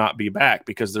Cohn not be back,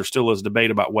 because there still is debate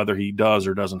about whether he does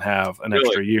or doesn't have an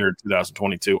extra year in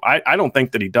 2022. I don't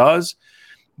think that he does,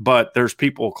 but there's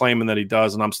people claiming that he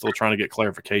does, and I'm still trying to get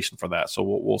clarification for that. So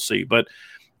we'll see. But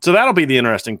so that'll be the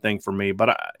interesting thing for me.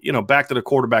 But, back to the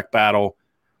quarterback battle.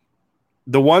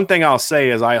 The one thing I'll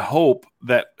say is I hope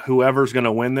that whoever's going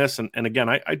to win this, and again,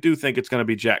 I do think it's going to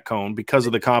be Jack Cohn because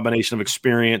of the combination of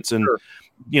experience and,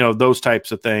 those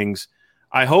types of things.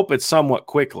 I hope it's somewhat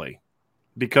quickly,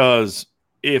 because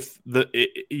if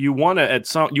you want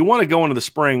to go into the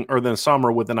spring or the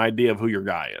summer with an idea of who your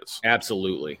guy is.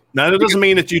 Absolutely. Now, that doesn't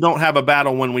mean that you don't have a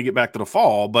battle when we get back to the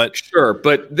fall, but sure.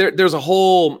 But there's a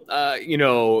whole,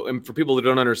 and for people that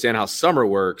don't understand how summer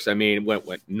works, I mean, when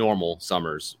normal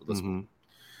summers,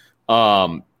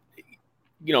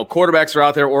 quarterbacks are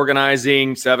out there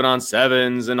organizing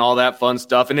 7-on-7s and all that fun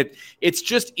stuff. And it's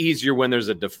just easier when there's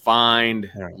a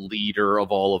defined leader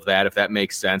of all of that, if that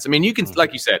makes sense. I mean, you can,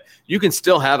 like you said, you can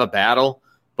still have a battle,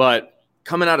 but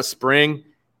coming out of spring,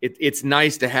 it's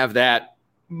nice to have that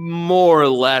more or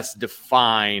less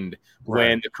defined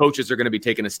when the coaches are going to be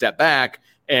taking a step back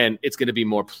and it's going to be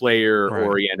more player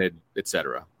oriented, et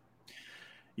cetera.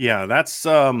 Yeah, that's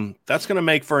going to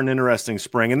make for an interesting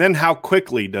spring. And then how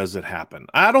quickly does it happen?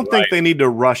 I don't think they need to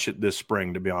rush it this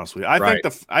spring, to be honest with you.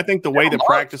 I think the way the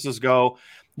practices go,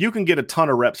 you can get a ton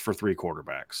of reps for 3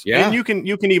 quarterbacks. Yeah. And you can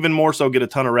even more so get a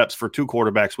ton of reps for 2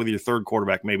 quarterbacks, with your third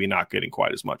quarterback maybe not getting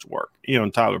quite as much work,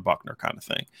 and Tyler Buchner kind of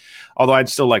thing. Although I'd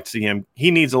still like to see him.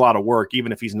 He needs a lot of work,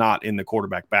 even if he's not in the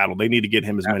quarterback battle. They need to get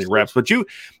him as many reps. But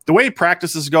the way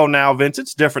practices go now, Vince,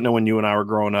 it's different than when you and I were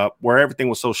growing up, where everything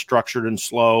was so structured and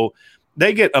slow.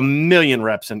 They get 1 million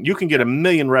reps, and you can get 1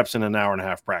 million reps in an hour and a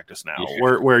half practice now,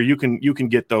 where you can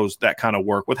get that kind of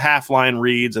work with half line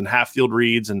reads and half field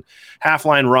reads and half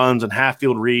line runs and half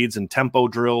field reads and tempo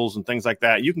drills and things like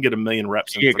that. You can get 1 million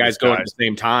reps. You guys going at the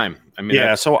same time. I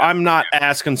mean, so I'm not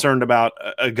as concerned about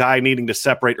a guy needing to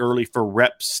separate early for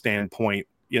reps standpoint.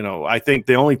 I think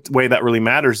the only way that really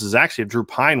matters is actually if Drew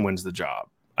Pyne wins the job.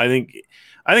 I think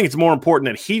it's more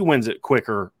important that he wins it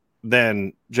quicker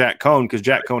than Jack Cohn, because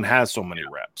Jack Cohn has so many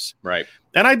reps. Right.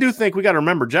 And I do think we got to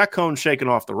remember Jack Cohn's shaking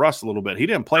off the rust a little bit. He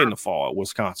didn't play in the fall at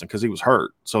Wisconsin because he was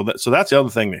hurt. So that's the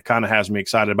other thing that kind of has me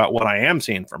excited about what I am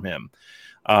seeing from him,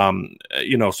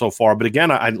 so far. But again,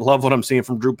 I love what I'm seeing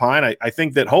from Drew Pyne. I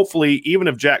think that hopefully, even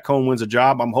if Jack Cohn wins a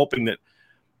job, I'm hoping that,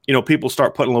 people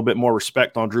start putting a little bit more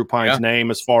respect on Drew Pyne's name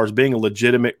as far as being a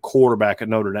legitimate quarterback at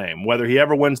Notre Dame. Whether he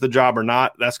ever wins the job or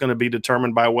not, that's going to be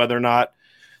determined by whether or not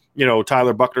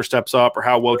Tyler Buchner steps up or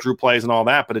how well Drew plays and all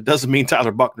that, but it doesn't mean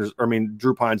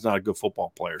Drew Pyne's not a good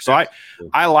football player. So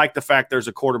I like the fact there's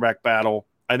a quarterback battle.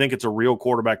 I think it's a real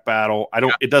quarterback battle.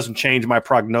 It doesn't change my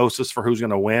prognosis for who's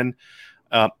going to win.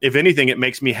 If anything, it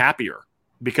makes me happier,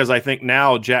 because I think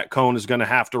now Jack Cohn is going to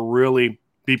have to really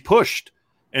be pushed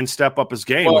and step up his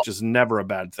game, which is never a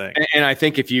bad thing. And I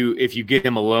think if you get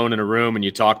him alone in a room and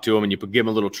you talk to him and you give him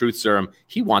a little truth serum,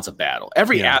 he wants a battle.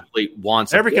 Every athlete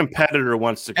wants every competitor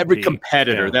wants to compete. Every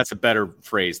competitor, that's a better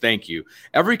phrase. Thank you.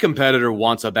 Every competitor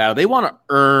wants a battle. They want to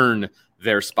earn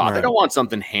their spot. They don't want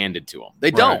something handed to them.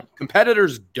 They don't.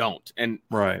 Competitors don't. And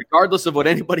regardless of what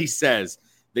anybody says,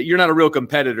 that you're not a real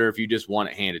competitor if you just want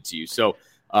it handed to you. So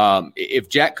if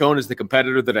Jack Cohn is the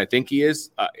competitor that I think he is,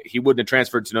 he wouldn't have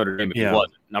transferred to Notre Dame if he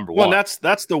wasn't, number one. Well,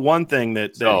 that's the one thing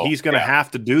that he's going to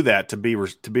have to do that to be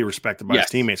respected by his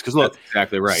teammates. Because look, that's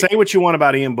exactly right. Say what you want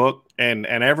about Ian Book, and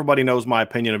everybody knows my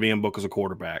opinion of Ian Book as a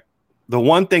quarterback. The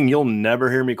one thing you'll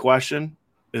never hear me question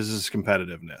is his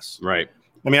competitiveness. Right.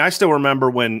 I mean, I still remember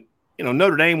when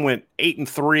Notre Dame went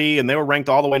 8-3, and they were ranked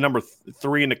all the way number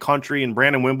 3 in the country, and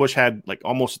Brandon Wimbush had like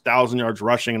almost 1,000 yards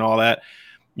rushing and all that.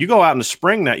 You go out in the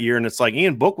spring that year, and it's like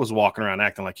Ian Book was walking around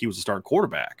acting like he was a starting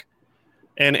quarterback.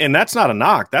 And that's not a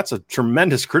knock. That's a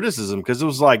tremendous criticism, because it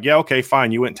was like, yeah, okay,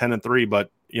 fine, you went 10-3, but,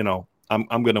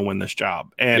 I'm going to win this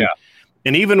job. And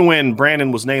even when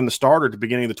Brandon was named the starter at the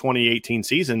beginning of the 2018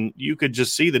 season, you could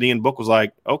just see that Ian Book was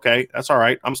like, okay, that's all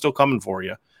right. I'm still coming for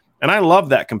you. And I love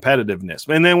that competitiveness.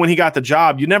 And then when he got the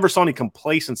job, you never saw any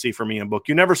complacency from Ian Book.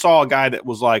 You never saw a guy that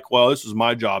was like, well, this is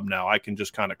my job now. I can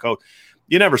just kind of coach.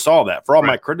 You never saw that. For all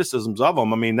my criticisms of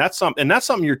him, I mean, that's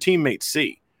something your teammates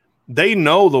see. they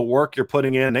know the work you're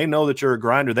putting in. They know that you're a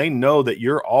grinder. They know that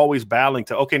you're always battling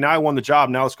to, okay, now I won the job.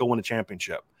 Now let's go win a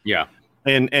championship. Yeah.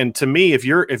 And to me, if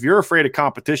you're afraid of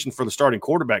competition for the starting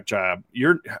quarterback job,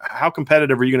 how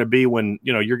competitive are you going to be when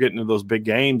you're getting to those big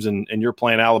games and you're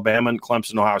playing Alabama and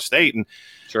Clemson, Ohio State, and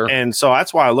sure. And so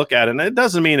that's why I look at it. And it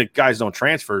doesn't mean that guys don't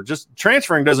transfer. Just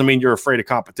transferring doesn't mean you're afraid of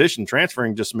competition.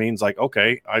 Transferring just means like,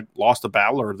 okay, I lost a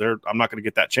battle, or I'm not going to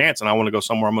get that chance, and I want to go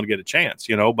somewhere I'm going to get a chance.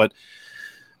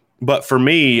 But for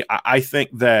me, I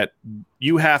think that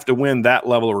you have to win that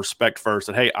level of respect first.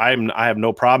 That, hey, I have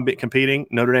no problem competing.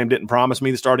 Notre Dame didn't promise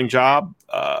me the starting job.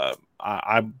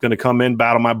 I'm going to come in,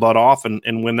 battle my butt off,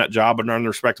 and win that job and earn the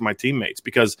respect of my teammates.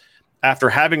 Because after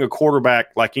having a quarterback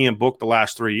like Ian Book the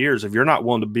last 3 years, if you're not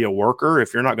willing to be a worker,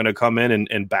 if you're not going to come in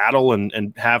and battle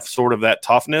and have sort of that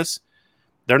toughness,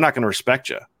 they're not going to respect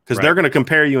you. Because they're going to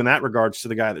compare you in that regards to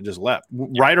the guy that just left.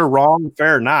 Right or wrong,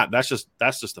 fair or not, that's just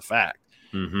the fact.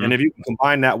 Mm-hmm. And if you can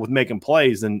combine that with making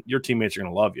plays, then your teammates are going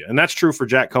to love you. And that's true for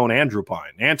Jack Cohn and Drew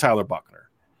Pine and Tyler Buckner.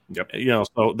 Yep.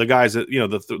 So the guys that,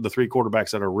 the three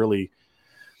quarterbacks that are really,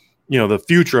 the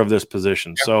future of this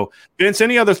position. Yep. So, Vince,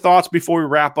 any other thoughts before we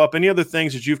wrap up? Any other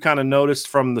things that you've kind of noticed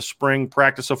from the spring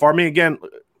practice so far? I mean, again,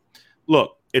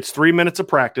 look, it's 3 minutes of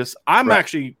practice. I'm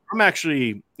actually,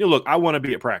 look, I want to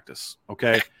be at practice.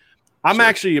 Okay. I'm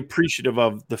actually appreciative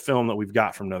of the film that we've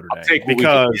got from Notre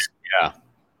Dame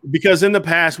because in the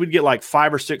past we'd get like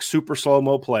 5 or 6 super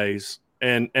slow-mo plays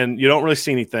and you don't really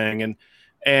see anything.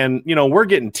 And we're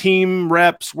getting team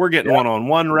reps, we're getting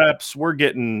one-on-one reps, we're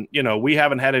getting, we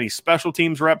haven't had any special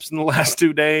teams reps in the last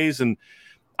 2 days. And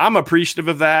I'm appreciative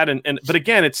of that. But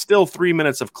again, it's still 3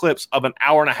 minutes of clips of an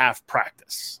hour and a half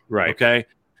practice. Right. Okay.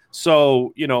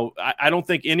 So, I don't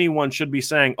think anyone should be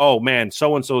saying, oh, man,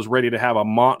 so-and-so is ready to have a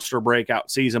monster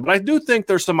breakout season. But I do think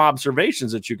there's some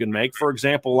observations that you can make. For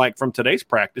example, like from today's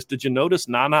practice, did you notice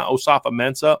Nana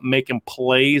Osafo-Mensah making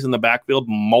plays in the backfield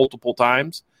multiple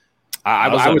times? I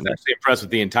was actually impressed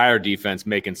with the entire defense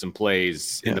making some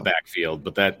plays in the backfield.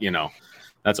 But that,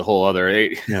 that's a whole other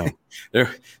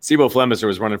Sibo Flemister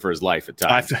was running for his life at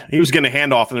times. He was getting a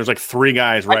handoff, and there's like 3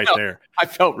 guys right there. I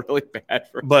felt really bad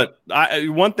for him. But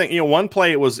one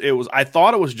play, it was. I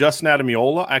thought it was Justin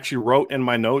Ademilola. I actually wrote in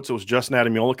my notes it was Justin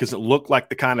Ademilola because it looked like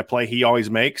the kind of play he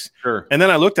always makes. Sure. And then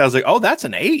I looked, I was like, oh, that's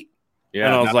an 8. Yeah.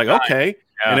 And I was like, okay.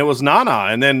 Yeah. And it was Nana.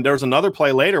 And then there's another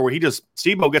play later where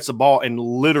Sibo gets the ball and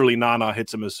literally Nana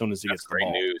hits him as soon as he gets the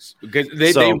ball. Great news. Because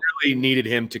they really needed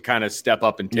him to kind of step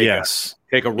up and take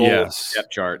a role in the depth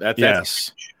chart.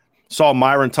 That's Saw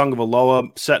Myron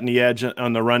Tungavaloa setting the edge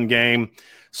on the run game.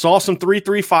 Saw some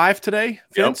 3-3-5 today,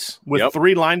 Vince, with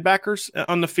 3 linebackers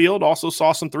on the field. Also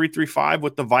saw some 3-3-5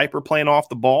 with the Viper playing off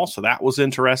the ball. So that was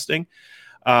interesting.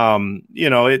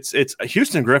 It's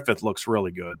Houston Griffith looks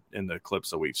really good in the clips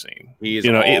that we've seen.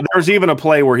 There's even a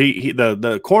play where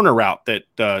the corner route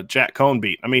that Jack Cohn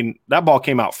beat. I mean, that ball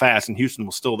came out fast and Houston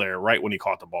was still there right when he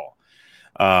caught the ball.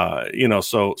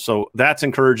 So that's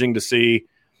encouraging to see.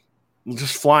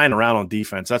 Just flying around on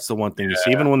defense. That's the one thing you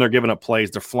see. Even when they're giving up plays,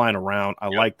 they're flying around. I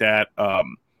like that.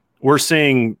 We're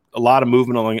seeing a lot of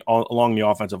movement along the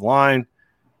offensive line.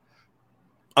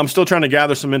 I'm still trying to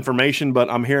gather some information,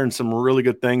 but I'm hearing some really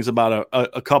good things about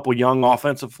a couple young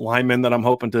offensive linemen that I'm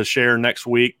hoping to share next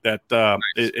week that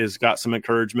is got some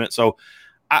encouragement. So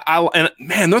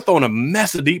they're throwing a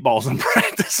mess of deep balls in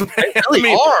practice. Man. They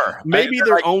really are. Maybe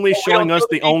they're only showing us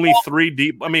the only 3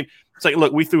 deep. I mean, it's like,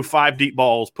 look, we threw 5 deep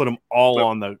balls, put them all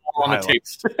on the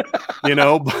tapes.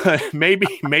 But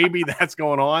maybe that's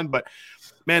going on. But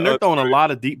man, they're throwing a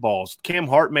lot of deep balls. Cam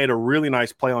Hart made a really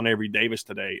nice play on Avery Davis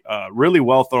today. Really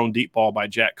well thrown deep ball by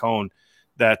Jack Cohn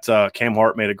that Cam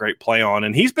Hart made a great play on.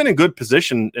 And he's been in good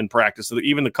position in practice. So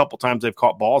even a couple times they've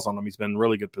caught balls on him, he's been in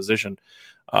really good position,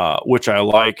 which I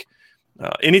like.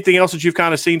 Anything else that you've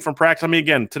kind of seen from practice? I mean,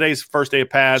 again, today's first day of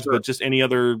pads, but just any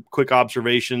other quick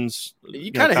observations?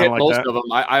 You kind of hit most of them.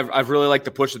 I've really liked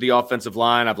the push of the offensive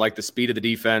line. I've liked the speed of the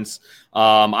defense.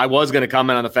 I was going to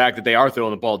comment on the fact that they are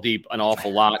throwing the ball deep an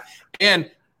awful lot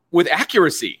and with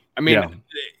accuracy. I mean,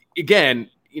 again,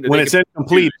 when it's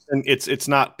incomplete, and it's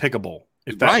not pickable.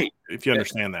 If you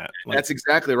understand that. That's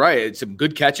exactly right. It's some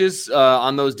good catches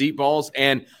on those deep balls.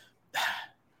 And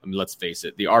I mean, let's face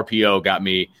it, the RPO got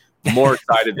me more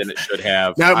excited than it should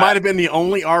have. Now, it might have been the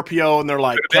only RPO, and they're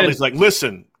like, Kelly's like,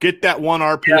 listen, get that one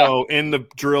RPO in the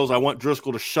drills. I want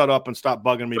Driscoll to shut up and stop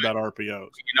bugging me about RPOs.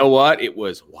 You know what? It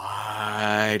was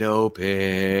wide open.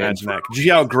 Did you see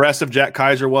how aggressive Jack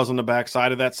Kaiser was on the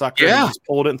backside of that sucker? Yeah. He just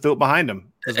pulled it and threw it behind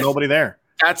him. There's nobody there.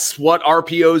 That's what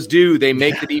RPOs do. They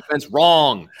make the defense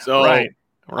wrong. So right.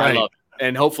 I love it.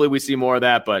 And hopefully we see more of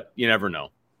that, but you never know.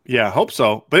 Yeah, I hope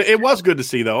so. But it was good to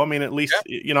see, though. I mean, at least,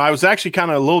 I was actually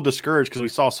kind of a little discouraged because we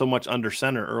saw so much under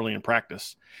center early in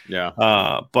practice. Yeah.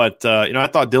 But I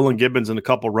thought Dylan Gibbons in a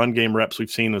couple run game reps we've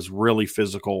seen is really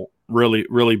physical, really,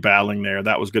 really battling there.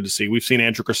 That was good to see. We've seen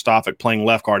Andrew Kristofic playing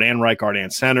left guard and right guard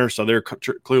and center, so they're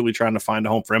clearly trying to find a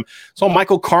home for him. So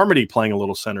Michael Carmody playing a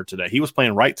little center today. He was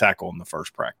playing right tackle in the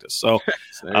first practice. So,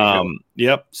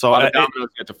 yep. So dominoes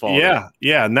get to fall.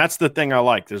 Yeah, and that's the thing I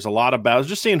like. There's a lot of battles.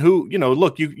 Just seeing who,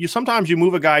 look, you sometimes you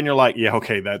move a guy and you're like, yeah,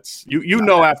 okay, that's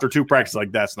after two practices,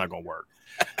 like that's not going to work.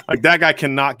 Like that guy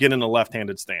cannot get in a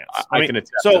left-handed stance. I can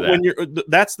attest so to that. when you're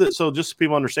so just so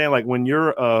people understand, like when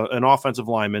you're an offensive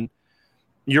lineman,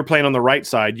 you're playing on the right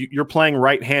side. You're playing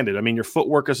right-handed. I mean, your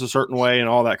footwork is a certain way and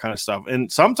all that kind of stuff.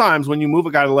 And sometimes when you move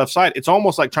a guy to the left side, it's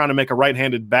almost like trying to make a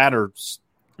right-handed batter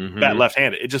bat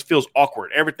left-handed. It just feels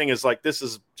awkward. Everything is like this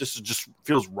is just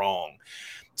feels wrong.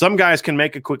 Some guys can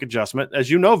make a quick adjustment,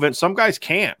 as you know, Vince. Some guys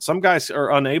can't. Some guys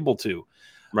are unable to.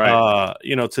 Right.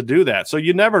 To do that. So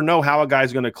you never know how a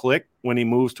guy's going to click when he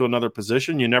moves to another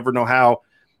position. You never know how.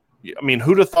 I mean,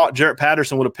 who'd have thought Jarrett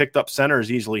Patterson would have picked up center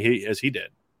as easily as he did?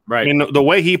 Right. I mean, the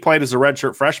way he played as a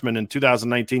redshirt freshman in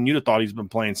 2019, you'd have thought he's been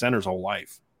playing center his whole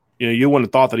life. You wouldn't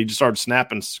have thought that he just started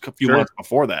snapping a few months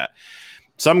before that.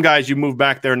 Some guys, you move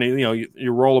back there and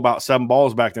you roll about 7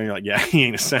 balls back there, and you're like, yeah, he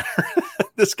ain't a center.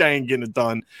 This guy ain't getting it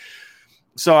done.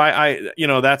 So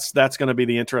that's going to be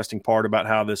the interesting part about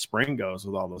how this spring goes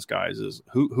with all those guys is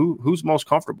who's most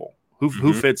comfortable,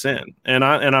 who fits in, and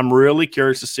I'm really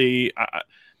curious to see.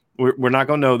 We're not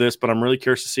going to know this, but I'm really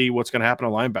curious to see what's going to happen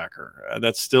to linebacker.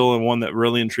 That's still one that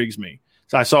really intrigues me.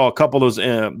 So I saw a couple of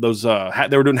those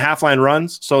they were doing half line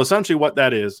runs. So essentially, what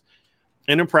that is,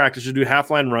 in practice, you do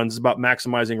half line runs. It's about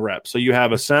maximizing reps. So you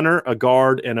have a center, a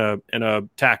guard, and a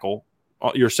tackle.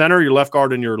 Your center, your left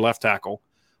guard, and your left tackle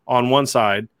on one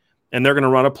side, and they're going to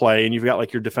run a play, and you've got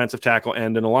like your defensive tackle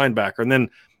end and a linebacker. And then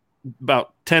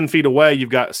about 10 feet away,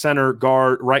 you've got center,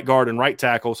 guard, and right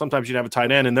tackle. Sometimes you'd have a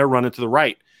tight end, and they're running to the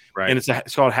right. Right. And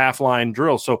it's called half-line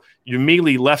drill. So you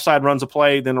immediately left side runs a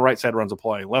play, then the right side runs a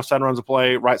play. Left side runs a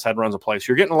play, right side runs a play. So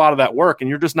you're getting a lot of that work, and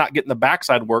you're just not getting the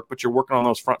backside work, but you're working on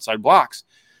those front side blocks.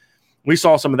 We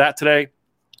saw some of that today.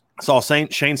 Saw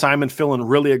Shane Simon filling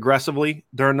really aggressively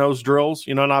during those drills,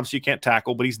 and obviously you can't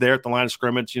tackle, but he's there at the line of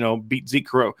scrimmage, beat Zeke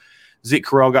Correll. Zeke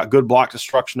Correll got good block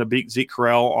destruction to beat Zeke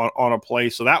Correll on a play.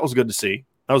 So that was good to see.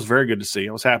 That was very good to see.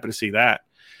 I was happy to see that,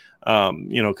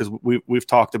 because we've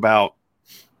talked about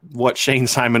what Shane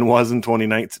Simon was in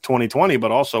 2020,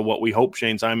 but also what we hope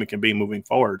Shane Simon can be moving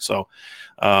forward. So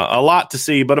a lot to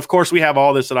see. But, of course, we have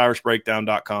all this at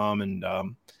irishbreakdown.com,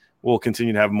 and we'll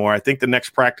continue to have more. I think the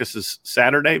next practice is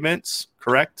Saturday, Vince,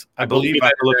 correct? I believe I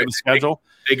have to look at the schedule.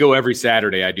 They go every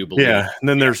Saturday, I do believe. Yeah, and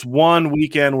then there's one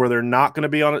weekend where they're not going to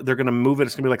be on it. They're going to move it.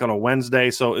 It's going to be like on a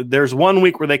Wednesday. So there's 1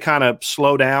 week where they kind of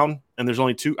slow down, and there's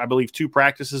only two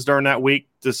practices during that week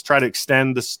to try to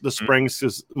extend the springs.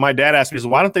 Because my dad asked me,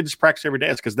 why don't they just practice every day?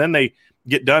 It's because then they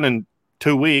get done in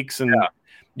 2 weeks, and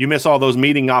you miss all those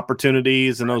meeting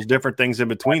opportunities and those different things in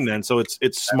between then. So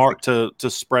it's smart to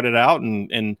spread it out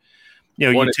and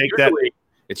you take that.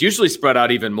 It's usually spread out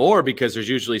even more because there's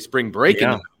usually spring break in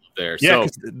the middle there. Yeah,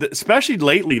 so, especially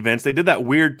lately, Vince, they did that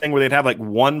weird thing where they'd have like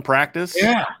one practice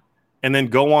and then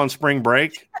go on spring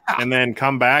break and then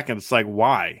come back, and it's like,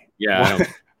 why? Yeah,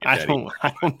 I don't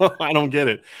know. I don't get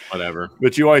it. Whatever.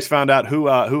 But you always found out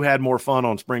who had more fun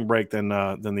on spring break than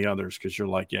the others, because you're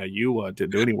like, yeah, you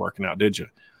didn't do any working out, did you?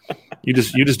 You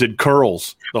just did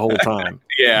curls the whole time.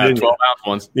 12-ounce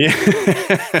ones. Yeah.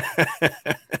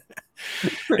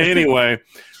 Anyway,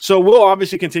 so we'll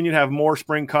obviously continue to have more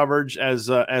spring coverage as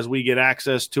we get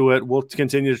access to it. We'll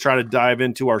continue to try to dive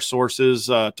into our sources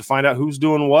to find out who's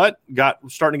doing what.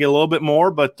 Starting to get a little bit more,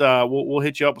 but we'll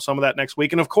hit you up with some of that next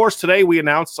week. And of course, today we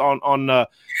announced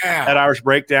at Irish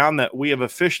Breakdown that we have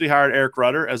officially hired Eric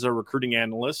Rudder as a recruiting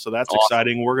analyst. So that's awesome.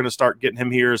 Exciting. We're going to start getting him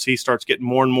here as he starts getting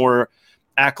more and more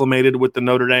acclimated with the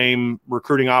Notre Dame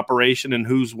recruiting operation and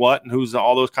who's what and who's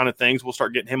all those kind of things. We'll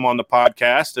start getting him on the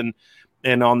podcast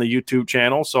and on the YouTube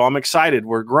channel. So I'm excited.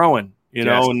 We're growing,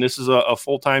 and this is a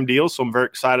full-time deal. So I'm very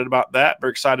excited about that.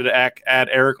 Very excited to add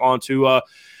Eric onto the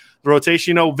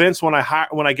rotation. Vince, when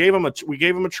we gave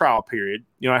him a trial period,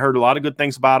 I heard a lot of good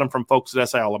things about him from folks at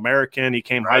SI All-American. He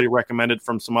came highly recommended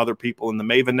from some other people in the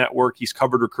Maven network. He's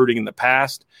covered recruiting in the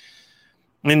past.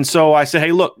 And so I said,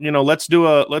 hey, look, let's do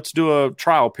a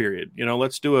trial period.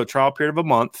 Let's do a trial period of a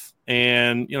month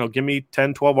and, give me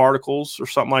 10, 12 articles or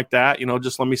something like that.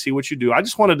 Just let me see what you do. I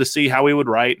just wanted to see how he would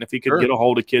write and if he could get a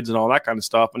hold of kids and all that kind of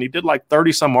stuff. And he did like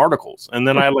 30 some articles. And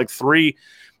then I had like 3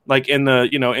 like in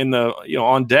the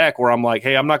on deck where I'm like,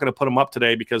 hey, I'm not going to put him up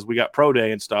today because we got pro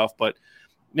day and stuff. But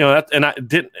and I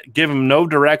didn't give him no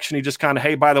direction. He just kind of,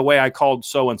 hey, by the way, I called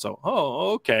so and so.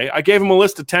 Oh, okay. I gave him a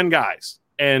list of 10 guys,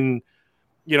 and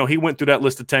he went through that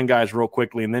list of 10 guys real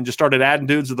quickly, and then just started adding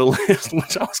dudes to the list,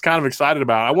 which I was kind of excited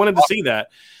about. I wanted to see that.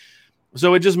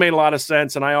 So it just made a lot of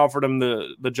sense, and I offered him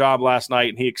the job last night,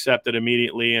 and he accepted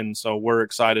immediately, and so we're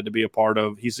excited to be a part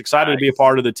of. He's excited to be a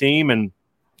part of the team and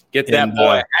get that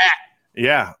boy a hat.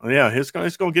 Yeah. He's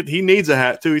gonna get. He needs a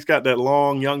hat too. He's got that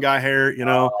long young guy hair,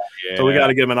 So we got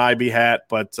to give him an IB hat,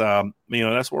 but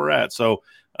that's where we're at. So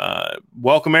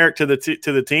welcome Eric to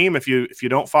the team. If you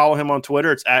don't follow him on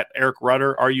Twitter, it's at Eric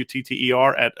Rutter,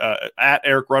 RUTTER at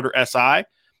Eric Rutter SI.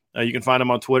 You can find him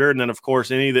on Twitter. And then, of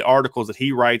course, any of the articles that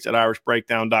he writes at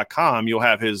irishbreakdown.com, you'll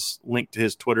have his link to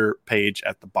his Twitter page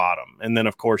at the bottom. And then,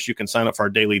 of course, you can sign up for our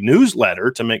daily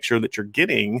newsletter to make sure that you're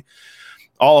getting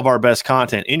all of our best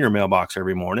content in your mailbox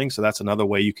every morning. So that's another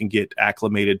way you can get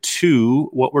acclimated to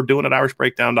what we're doing at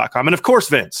irishbreakdown.com. And, of course,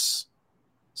 Vince,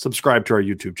 subscribe to our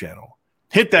YouTube channel.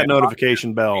 Hit that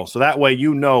notification bell so that way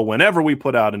whenever we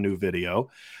put out a new video.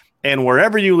 And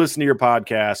wherever you listen to your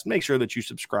podcast, make sure that you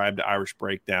subscribe to Irish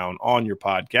Breakdown on your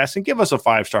podcast and give us a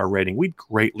 5-star rating. We'd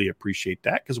greatly appreciate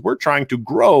that because we're trying to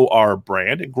grow our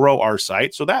brand and grow our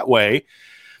site. So that way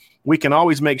we can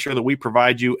always make sure that we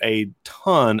provide you a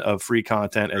ton of free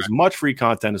content, as much free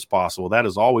content as possible. That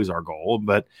is always our goal,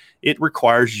 but it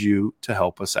requires you to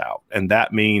help us out. And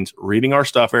that means reading our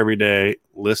stuff every day,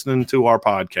 listening to our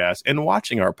podcast, and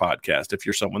watching our podcast if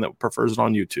you're someone that prefers it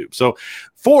on YouTube. So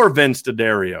for Vince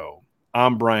D'Addario,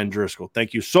 I'm Brian Driscoll.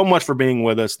 Thank you so much for being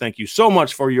with us. Thank you so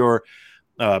much for your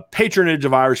patronage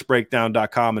of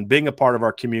irishbreakdown.com and being a part of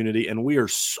our community. And we are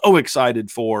so excited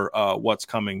for what's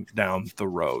coming down the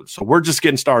road. So we're just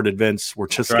getting started, Vince. We're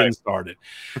just getting started.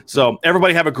 So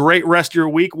everybody have a great rest of your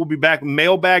week. We'll be back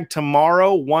mailbag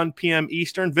tomorrow, 1 p.m.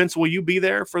 Eastern. Vince, will you be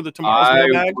there for the tomorrow's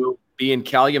mailbag? I will be in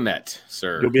Calumet,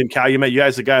 sir. You'll be in Calumet. You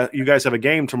guys have a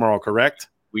game tomorrow, correct?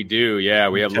 We do. Yeah,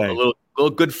 we have a little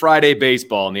Good Friday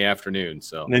baseball in the afternoon.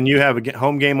 So and then you have a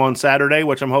home game on Saturday,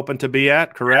 which I'm hoping to be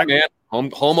at, correct? Yeah, man.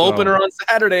 Home opener on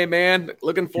Saturday, man.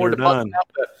 Looking forward to busting out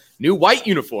the new white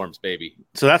uniforms, baby.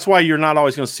 So that's why you're not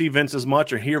always going to see Vince as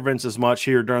much or hear Vince as much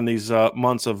here during these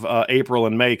months of April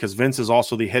and May, because Vince is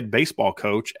also the head baseball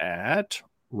coach at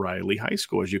Riley High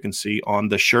School, as you can see on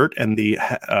the shirt and the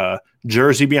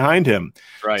jersey behind him.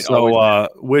 Right. So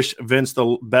wish Vince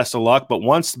the best of luck. But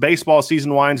once baseball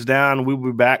season winds down, we'll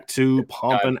be back to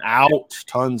pumping out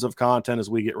tons of content as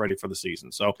we get ready for the season.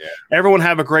 So everyone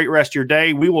have a great rest of your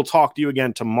day. We will talk to you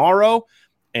again tomorrow.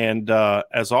 And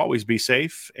as always, be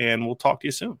safe, and we'll talk to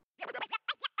you soon.